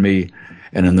around me,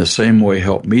 and in the same way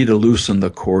help me to loosen the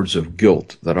cords of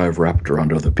guilt that I've wrapped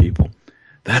around other people.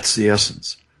 That's the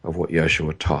essence of what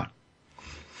Yeshua taught.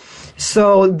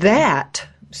 So that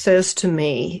says to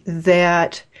me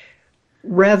that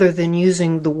rather than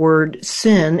using the word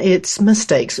sin, it's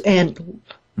mistakes. And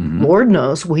Lord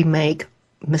knows we make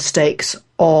mistakes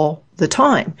all the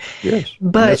time. Yes,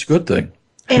 but that's a good thing.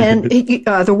 And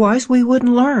otherwise we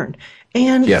wouldn't learn.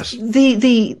 And yes.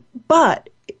 But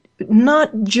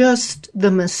not just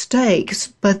the mistakes,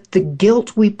 but the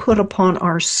guilt we put upon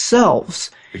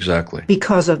ourselves. Exactly.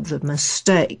 Because of the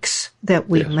mistakes that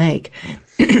we make.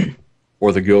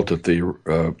 or the guilt that the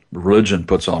religion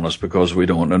puts on us because we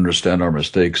don't understand our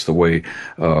mistakes the way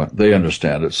they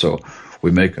understand it. So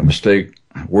we make a mistake,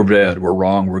 we're bad, we're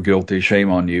wrong, we're guilty,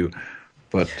 shame on you.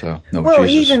 But no, well,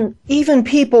 Jesus. even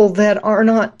people that are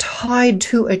not tied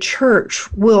to a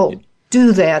church will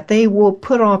do that. They will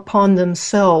put upon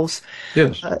themselves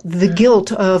the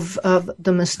guilt of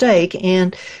the mistake,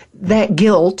 and that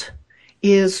guilt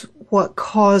is what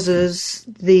causes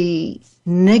the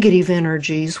negative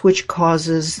energies, which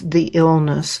causes the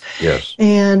illness. Yes.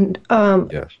 And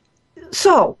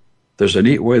so there's a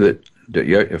neat way that,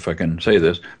 if I can say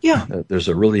this, there's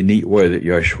a really neat way that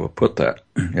Yeshua put that,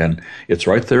 and it's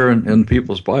right there in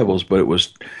people's Bibles, but it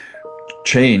was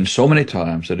changed so many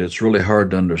times that it's really hard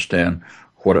to understand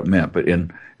what it meant. But I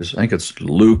think it's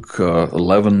Luke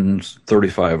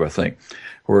 11:35, I think,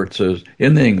 where it says,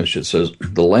 in the English it says,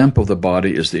 the lamp of the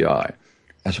body is the eye.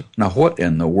 I said, now what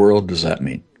in the world does that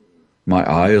mean? My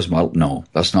eye is my... No,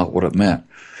 that's not what it meant.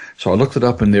 So I looked it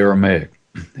up in the Aramaic,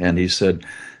 and he said,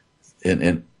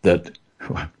 it's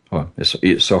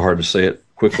so hard to say it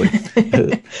quickly,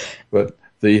 but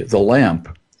the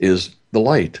lamp is the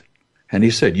light. And he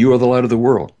said, you are the light of the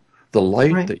world. The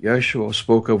light that Yeshua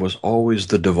spoke of was always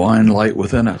the divine light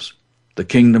within us, the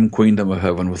queendom of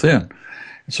heaven within.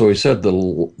 So he said the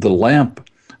lamp,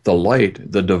 the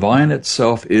light, the divine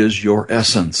itself is your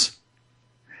essence.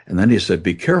 And then he said,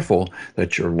 be careful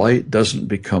that your light doesn't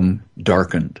become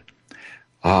darkened.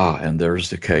 And there's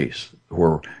the case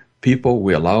where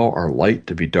we allow our light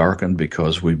to be darkened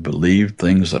because we believe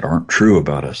things that aren't true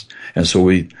about us. And so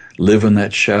we live in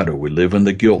that shadow. We live in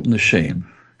the guilt and the shame.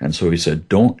 And so he said,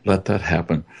 don't let that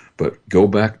happen, but go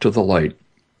back to the light.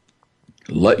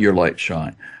 Let your light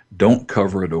shine. Don't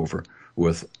cover it over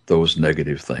with those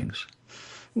negative things.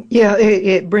 Yeah,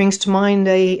 it brings to mind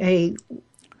a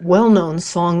well-known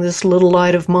song, This Little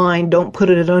Light of Mine, Don't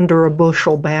Put It Under a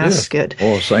Bushel Basket.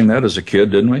 Yeah. Oh, sang that as a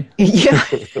kid, didn't we? Yeah.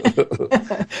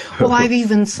 Well, I've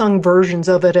even sung versions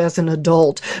of it as an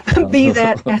adult. Be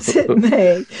that as it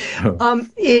may.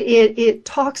 It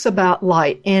talks about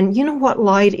light. And you know what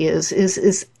light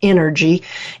is energy.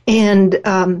 And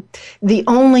the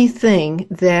only thing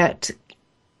that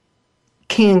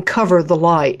can cover the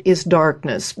light is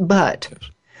darkness. But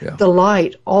the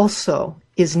light also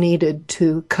is needed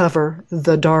to cover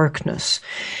the darkness.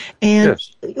 And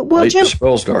well, light Jim,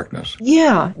 dispels darkness.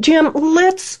 Yeah, Jim,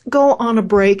 let's go on a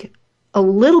break a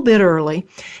little bit early,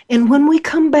 and when we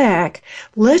come back,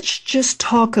 let's just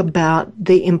talk about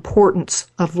the importance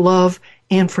of love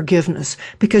and forgiveness,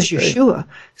 because Yeshua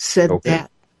said that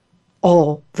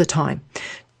all the time.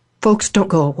 Folks, don't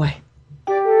go away.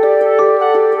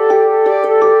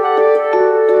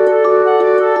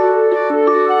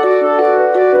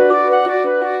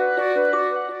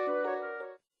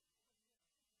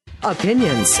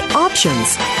 Opinions,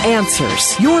 options,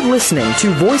 answers. You're listening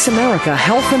to Voice America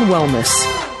Health and Wellness.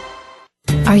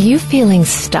 Are you feeling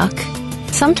stuck?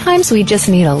 Sometimes we just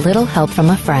need a little help from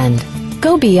a friend.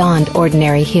 Go beyond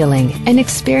ordinary healing and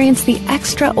experience the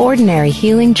extraordinary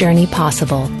healing journey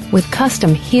possible with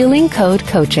custom Healing Code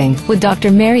Coaching with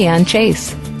Dr. Marianne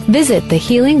Chase. Visit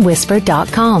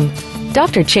thehealingwhisper.com.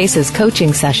 Dr. Chase's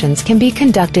coaching sessions can be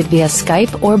conducted via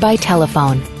Skype or by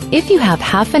telephone. If you have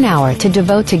half an hour to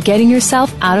devote to getting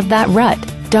yourself out of that rut,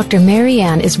 Dr.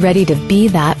 Marianne is ready to be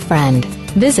that friend.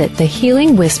 Visit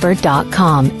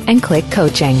thehealingwhisper.com and click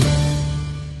coaching.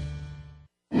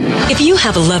 If you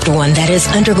have a loved one that is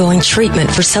undergoing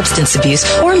treatment for substance abuse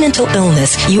or mental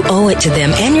illness, you owe it to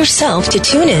them and yourself to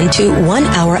tune in to 1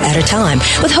 Hour at a Time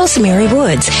with host Mary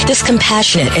Woods. This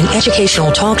compassionate and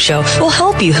educational talk show will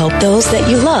help you help those that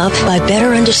you love by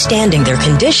better understanding their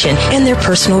condition and their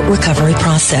personal recovery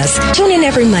process. Tune in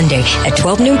every Monday at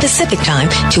 12 noon Pacific Time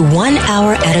to 1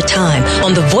 Hour at a Time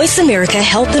on the Voice America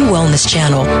Health and Wellness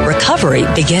Channel. Recovery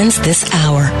begins this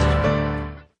hour.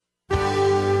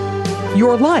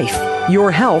 Your life,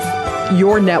 your health,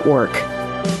 your network.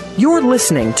 You're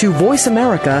listening to Voice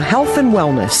America Health and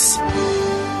Wellness.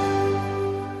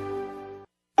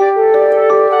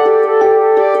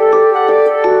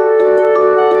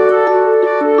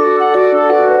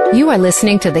 You are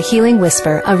listening to The Healing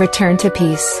Whisper, A Return to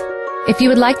Peace. If you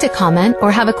would like to comment or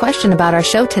have a question about our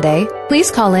show today, please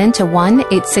call in to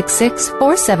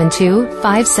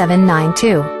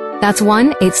 1-866-472-5792. That's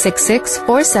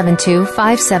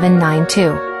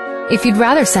 1-866-472-5792. If you'd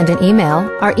rather send an email,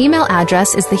 our email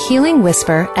address is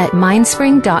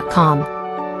thehealingwhisper@mindspring.com.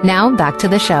 Now back to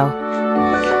the show.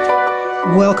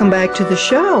 Welcome back to the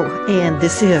show, and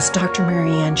this is Dr.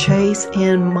 Marianne Chase,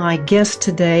 and my guest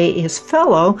today is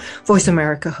fellow Voice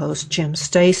America host Jim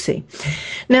Stacey.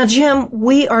 Now, Jim,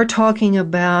 we are talking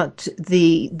about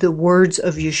the words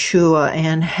of Yeshua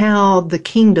and how the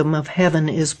kingdom of heaven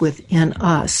is within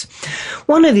us.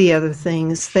 One of the other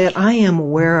things that I am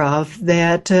aware of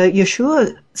that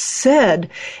Yeshua said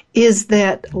is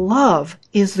that love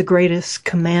is the greatest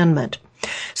commandment.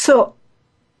 So,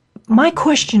 my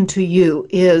question to you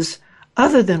is,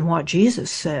 other than what Jesus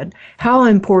said, how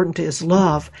important is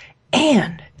love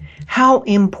and how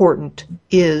important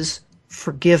is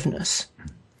forgiveness?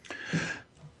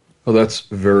 Well, that's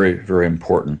very, very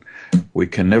important. We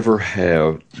can never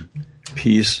have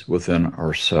peace within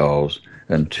ourselves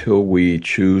until we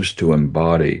choose to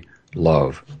embody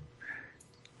love.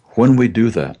 When we do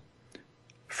that,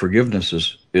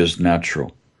 forgiveness is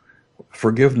natural.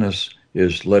 Forgiveness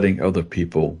is letting other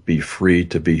people be free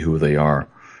to be who they are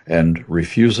and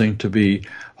refusing to be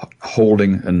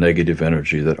holding a negative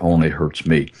energy that only hurts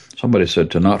me. Somebody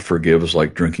said to not forgive is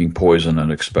like drinking poison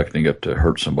and expecting it to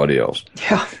hurt somebody else.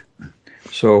 Yeah.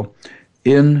 So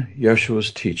in Yeshua's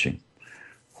teaching,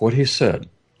 what he said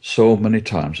so many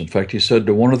times, in fact, he said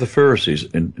to one of the Pharisees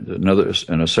in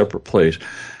a separate place,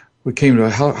 we came to,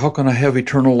 how can I have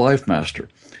eternal life, Master?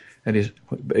 And he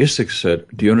basically said,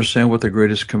 do you understand what the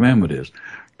greatest commandment is?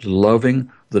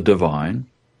 Loving the divine,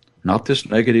 not this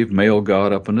negative male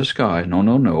god up in the sky. No,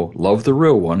 no, no. Love the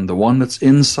real one, the one that's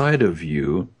inside of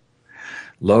you.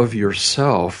 Love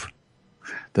yourself.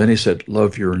 Then he said,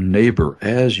 love your neighbor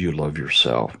as you love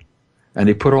yourself. And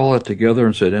he put all that together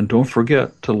and said, and don't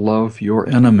forget to love your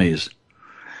enemies.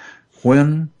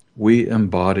 When we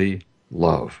embody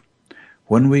love,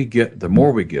 the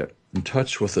more we get in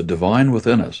touch with the divine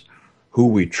within us, who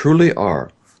we truly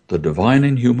are, the divine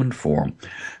in human form,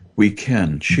 we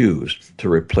can choose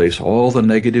to replace all the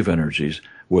negative energies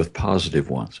with positive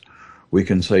ones. We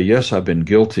can say, yes, I've been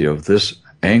guilty of this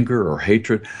anger or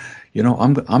hatred. You know,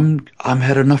 I'm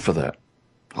had enough of that.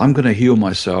 I'm going to heal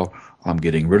myself. I'm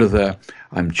getting rid of that.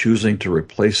 I'm choosing to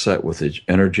replace that with the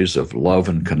energies of love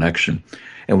and connection.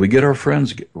 And we get our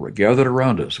friends gathered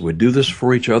around us. We do this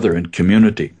for each other in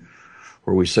community,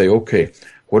 where we say, okay,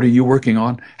 what are you working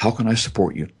on? How can I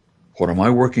support you? What am I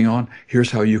working on?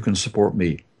 Here's how you can support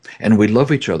me. And we love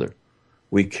each other.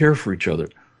 We care for each other.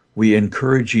 We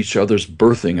encourage each other's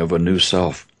birthing of a new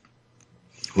self,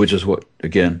 which is what,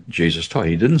 again, Jesus taught.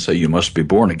 He didn't say you must be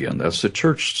born again. That's the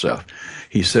church stuff.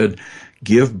 He said,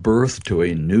 give birth to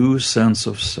a new sense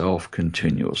of self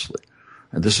continuously.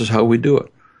 And this is how we do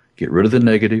it. Get rid of the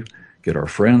negative, get our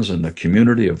friends and the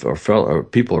community of our fellow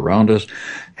people around us,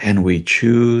 and we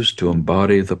choose to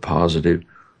embody the positive.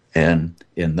 And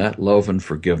in that love and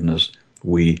forgiveness,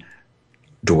 we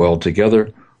dwell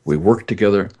together, we work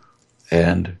together,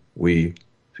 and we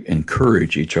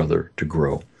encourage each other to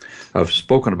grow. I've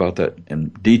spoken about that in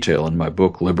detail in my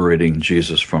book, Liberating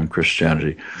Jesus from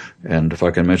Christianity. And if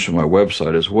I can mention my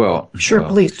website as well. Sure,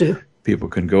 please do. People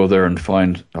can go there and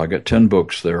find, I got 10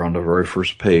 books there on the very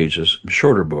first page, as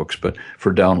shorter books, but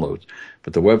for downloads.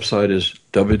 But the website is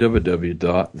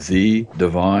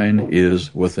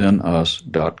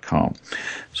www.thedivineiswithinus.com.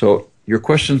 So your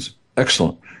question's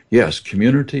excellent. Yes,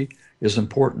 community is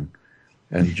important.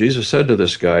 And Jesus said to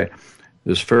this guy,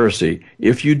 this Pharisee,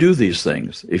 if you do these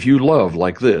things, if you love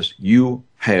like this, you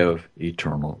have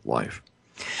eternal life.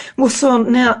 Well, so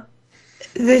now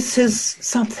this is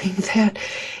something that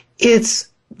it's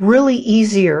really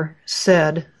easier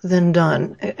said than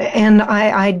done. And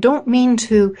I don't mean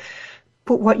to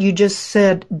put what you just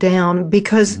said down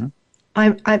because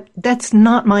that's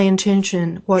not my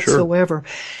intention whatsoever.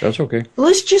 Sure. That's okay.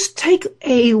 Let's just take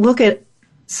a look at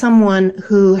someone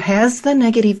who has the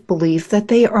negative belief that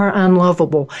they are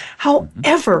unlovable.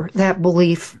 However, that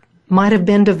belief might have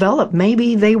been developed.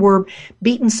 Maybe they were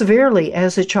beaten severely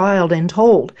as a child and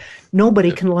told,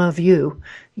 nobody can love you.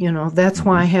 You know, that's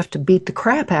why I have to beat the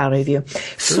crap out of you.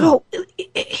 Sure. So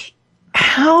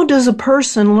how does a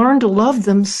person learn to love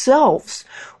themselves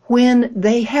when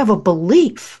they have a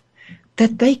belief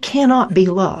that they cannot be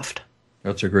loved?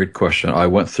 That's a great question. I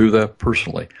went through that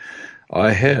personally.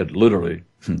 I had literally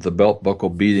the belt buckle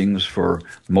beatings for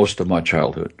most of my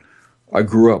childhood. I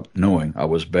grew up knowing I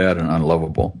was bad and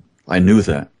unlovable. I knew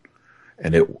that.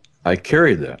 And I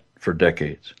carried that for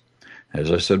decades. As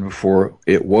I said before,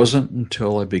 it wasn't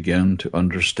until I began to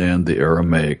understand the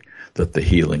Aramaic that the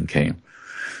healing came.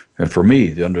 And for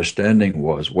me, the understanding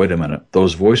was, wait a minute,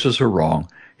 those voices are wrong.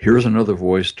 Here's another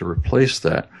voice to replace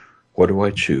that. What do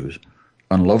I choose?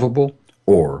 Unlovable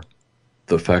or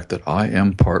the fact that I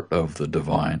am part of the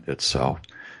divine itself?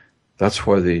 That's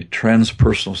why the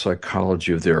transpersonal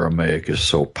psychology of the Aramaic is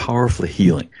so powerfully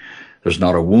healing. There's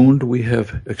not a wound we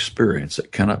have experienced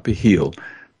that cannot be healed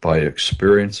by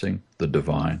experiencing the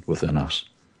divine within us.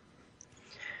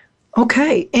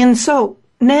 Okay, and so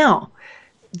now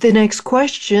the next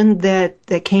question that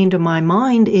came to my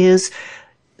mind is,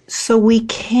 so we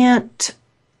can't,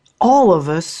 all of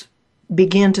us,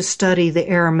 begin to study the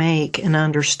Aramaic and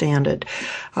understand it.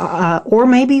 Or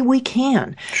maybe we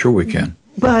can. Sure we can.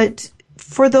 But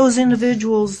for those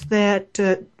individuals that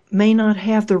may not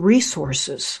have the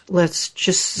resources, let's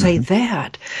just say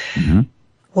that,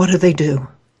 what do they do?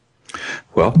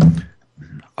 Well,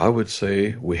 I would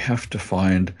say we have to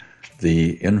find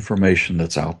the information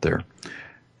that's out there.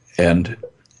 And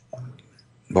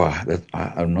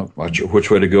I'm not sure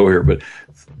which way to go here, but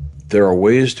there are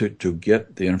ways to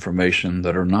get the information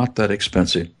that are not that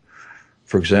expensive.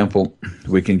 For example,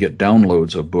 we can get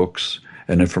downloads of books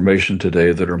and information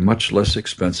today that are much less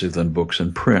expensive than books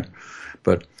in print.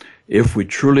 But if we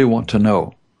truly want to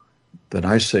know, then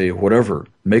I say whatever,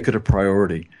 make it a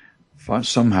priority.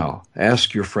 Somehow,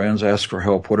 ask your friends, ask for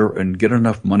help, whatever, and get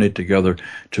enough money together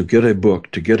to get a book,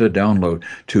 to get a download,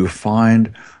 to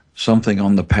find something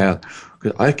on the path.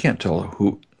 Because I can't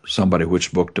tell somebody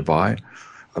which book to buy.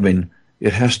 I mean,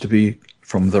 it has to be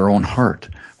from their own heart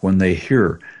when they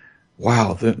hear,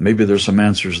 wow, maybe there's some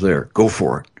answers there. Go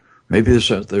for it. Maybe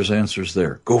there's answers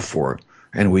there. Go for it.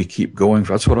 And we keep going.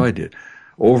 That's what I did.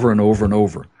 Over and over and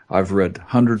over. I've read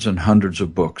hundreds and hundreds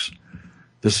of books.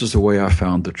 This is the way I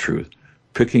found the truth.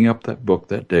 Picking up that book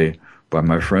that day by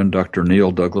my friend Dr.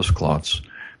 Neil Douglas Klotz,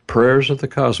 Prayers of the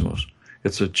Cosmos.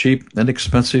 It's a cheap,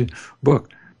 inexpensive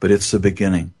book, but it's the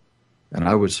beginning. And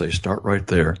I would say start right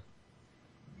there.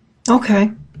 Okay.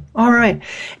 All right.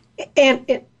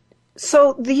 And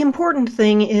so the important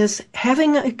thing is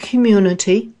having a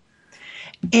community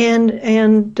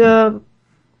and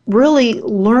really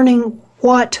learning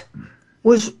what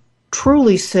was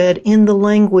truly said in the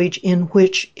language in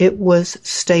which it was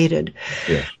stated.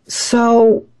 Yes.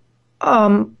 So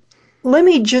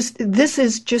this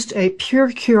is just a pure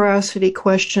curiosity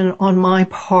question on my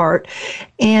part,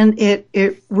 and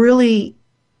it really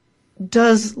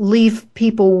does leave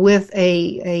people with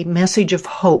a message of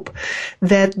hope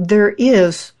that there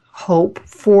is hope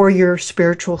for your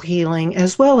spiritual healing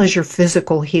as well as your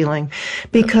physical healing.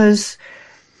 Because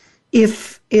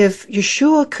if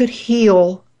Yeshua could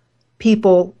heal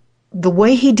people the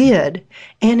way he did,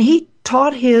 and he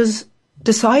taught his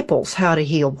disciples how to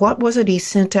heal. What was it? He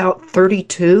sent out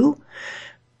 32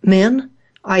 men,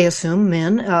 I assume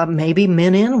men, maybe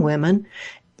men and women.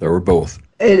 There were both.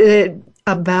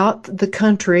 About the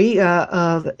country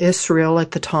of Israel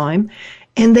at the time,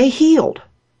 and they healed.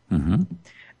 Mm-hmm.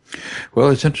 Well,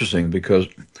 it's interesting because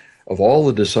of all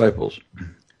the disciples,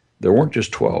 there weren't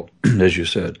just 12, as you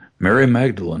said. Mary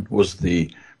Magdalene was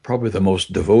probably the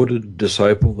most devoted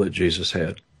disciple that Jesus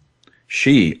had.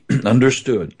 She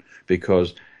understood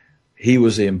because he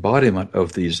was the embodiment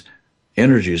of these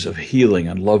energies of healing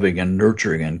and loving and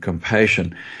nurturing and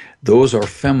compassion. Those are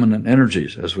feminine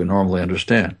energies, as we normally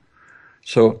understand.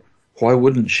 So why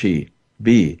wouldn't she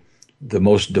be the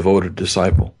most devoted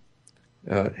disciple?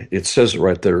 It says it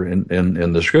right there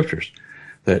in the scriptures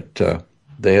that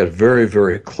they had very,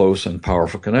 very close and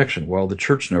powerful connection. Well, the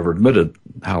church never admitted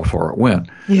how far it went.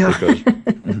 Yeah.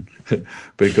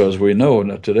 Because we know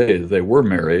that today they were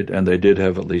married and they did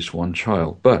have at least one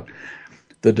child. But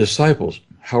the disciples,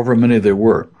 however many they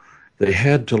were, they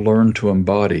had to learn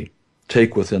to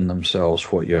take within themselves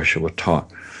what Yeshua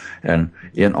taught. And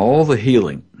in all the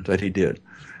healing that he did,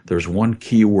 there's one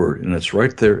key word, and it's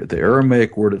right there. The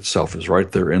Aramaic word itself is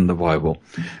right there in the Bible.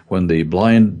 When the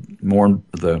man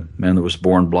that was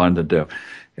born blind and deaf,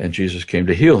 and Jesus came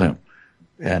to heal him,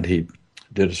 and he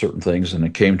did certain things, and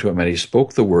it came to him, and he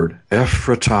spoke the word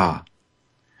Ephratah.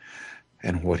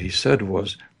 And what he said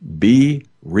was, be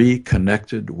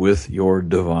reconnected with your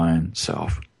divine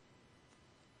self.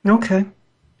 Okay.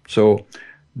 So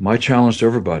my challenge to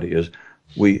everybody is,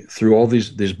 through all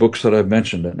these books that I've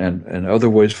mentioned and other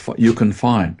ways you can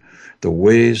find the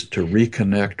ways to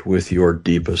reconnect with your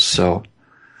deepest self.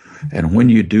 And when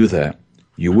you do that,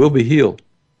 you will be healed.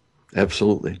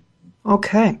 Absolutely.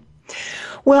 Okay.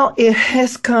 Well, it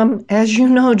has come, as you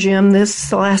know, Jim,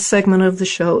 this last segment of the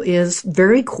show is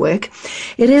very quick.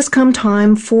 It has come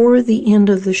time for the end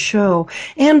of the show.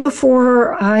 And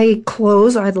before I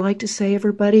close, I'd like to say,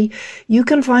 everybody, you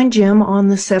can find Jim on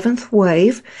the Seventh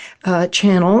Wave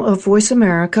channel of Voice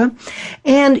America.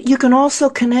 And you can also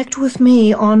connect with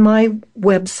me on my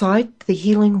website,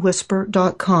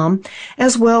 thehealingwhisper.com,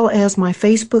 as well as my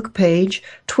Facebook page,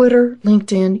 Twitter,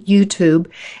 LinkedIn, YouTube,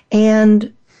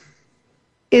 and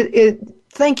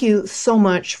Thank you so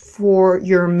much for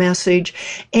your message.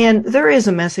 And there is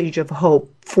a message of hope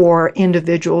for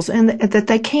individuals, and that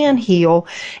they can heal,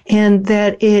 and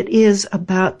that it is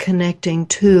about connecting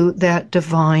to that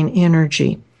divine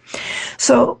energy.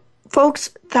 So, folks,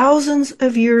 thousands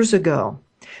of years ago,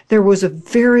 there was a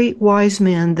very wise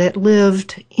man that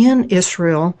lived in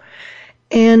Israel,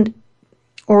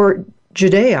 or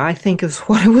Judea, I think is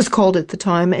what it was called at the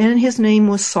time, and his name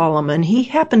was Solomon. He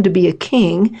happened to be a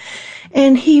king,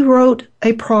 and he wrote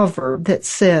a proverb that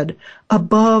said,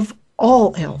 above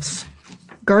all else,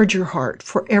 guard your heart,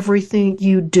 for everything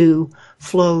you do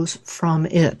flows from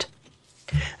it.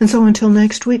 And so until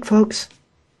next week, folks,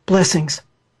 blessings.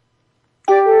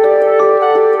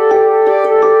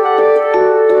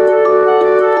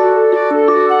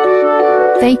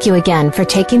 Thank you again for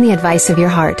taking the advice of your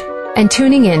heart and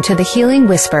tuning in to the Healing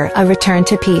Whisper, A Return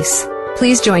to Peace.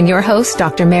 Please join your host,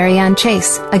 Dr. Marianne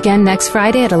Chase, again next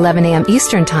Friday at 11 a.m.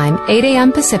 Eastern Time, 8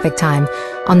 a.m. Pacific Time,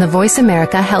 on the Voice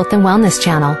America Health and Wellness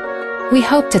Channel. We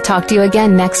hope to talk to you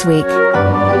again next week.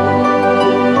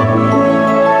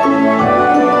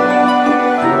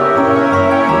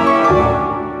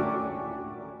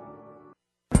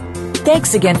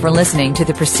 Thanks again for listening to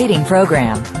the preceding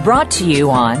program, brought to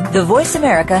you on the Voice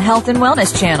America Health and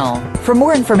Wellness Channel. For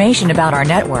more information about our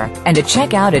network and to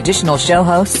check out additional show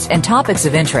hosts and topics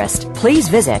of interest, please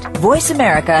visit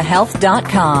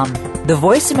voiceamericahealth.com. The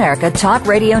Voice America Talk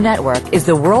Radio Network is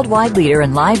the worldwide leader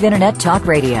in live Internet talk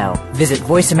radio. Visit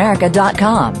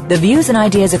voiceamerica.com. The views and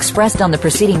ideas expressed on the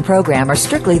preceding program are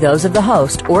strictly those of the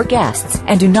host or guests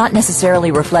and do not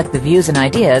necessarily reflect the views and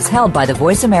ideas held by the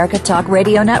Voice America Talk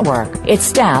Radio Network, its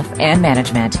staff, and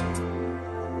management.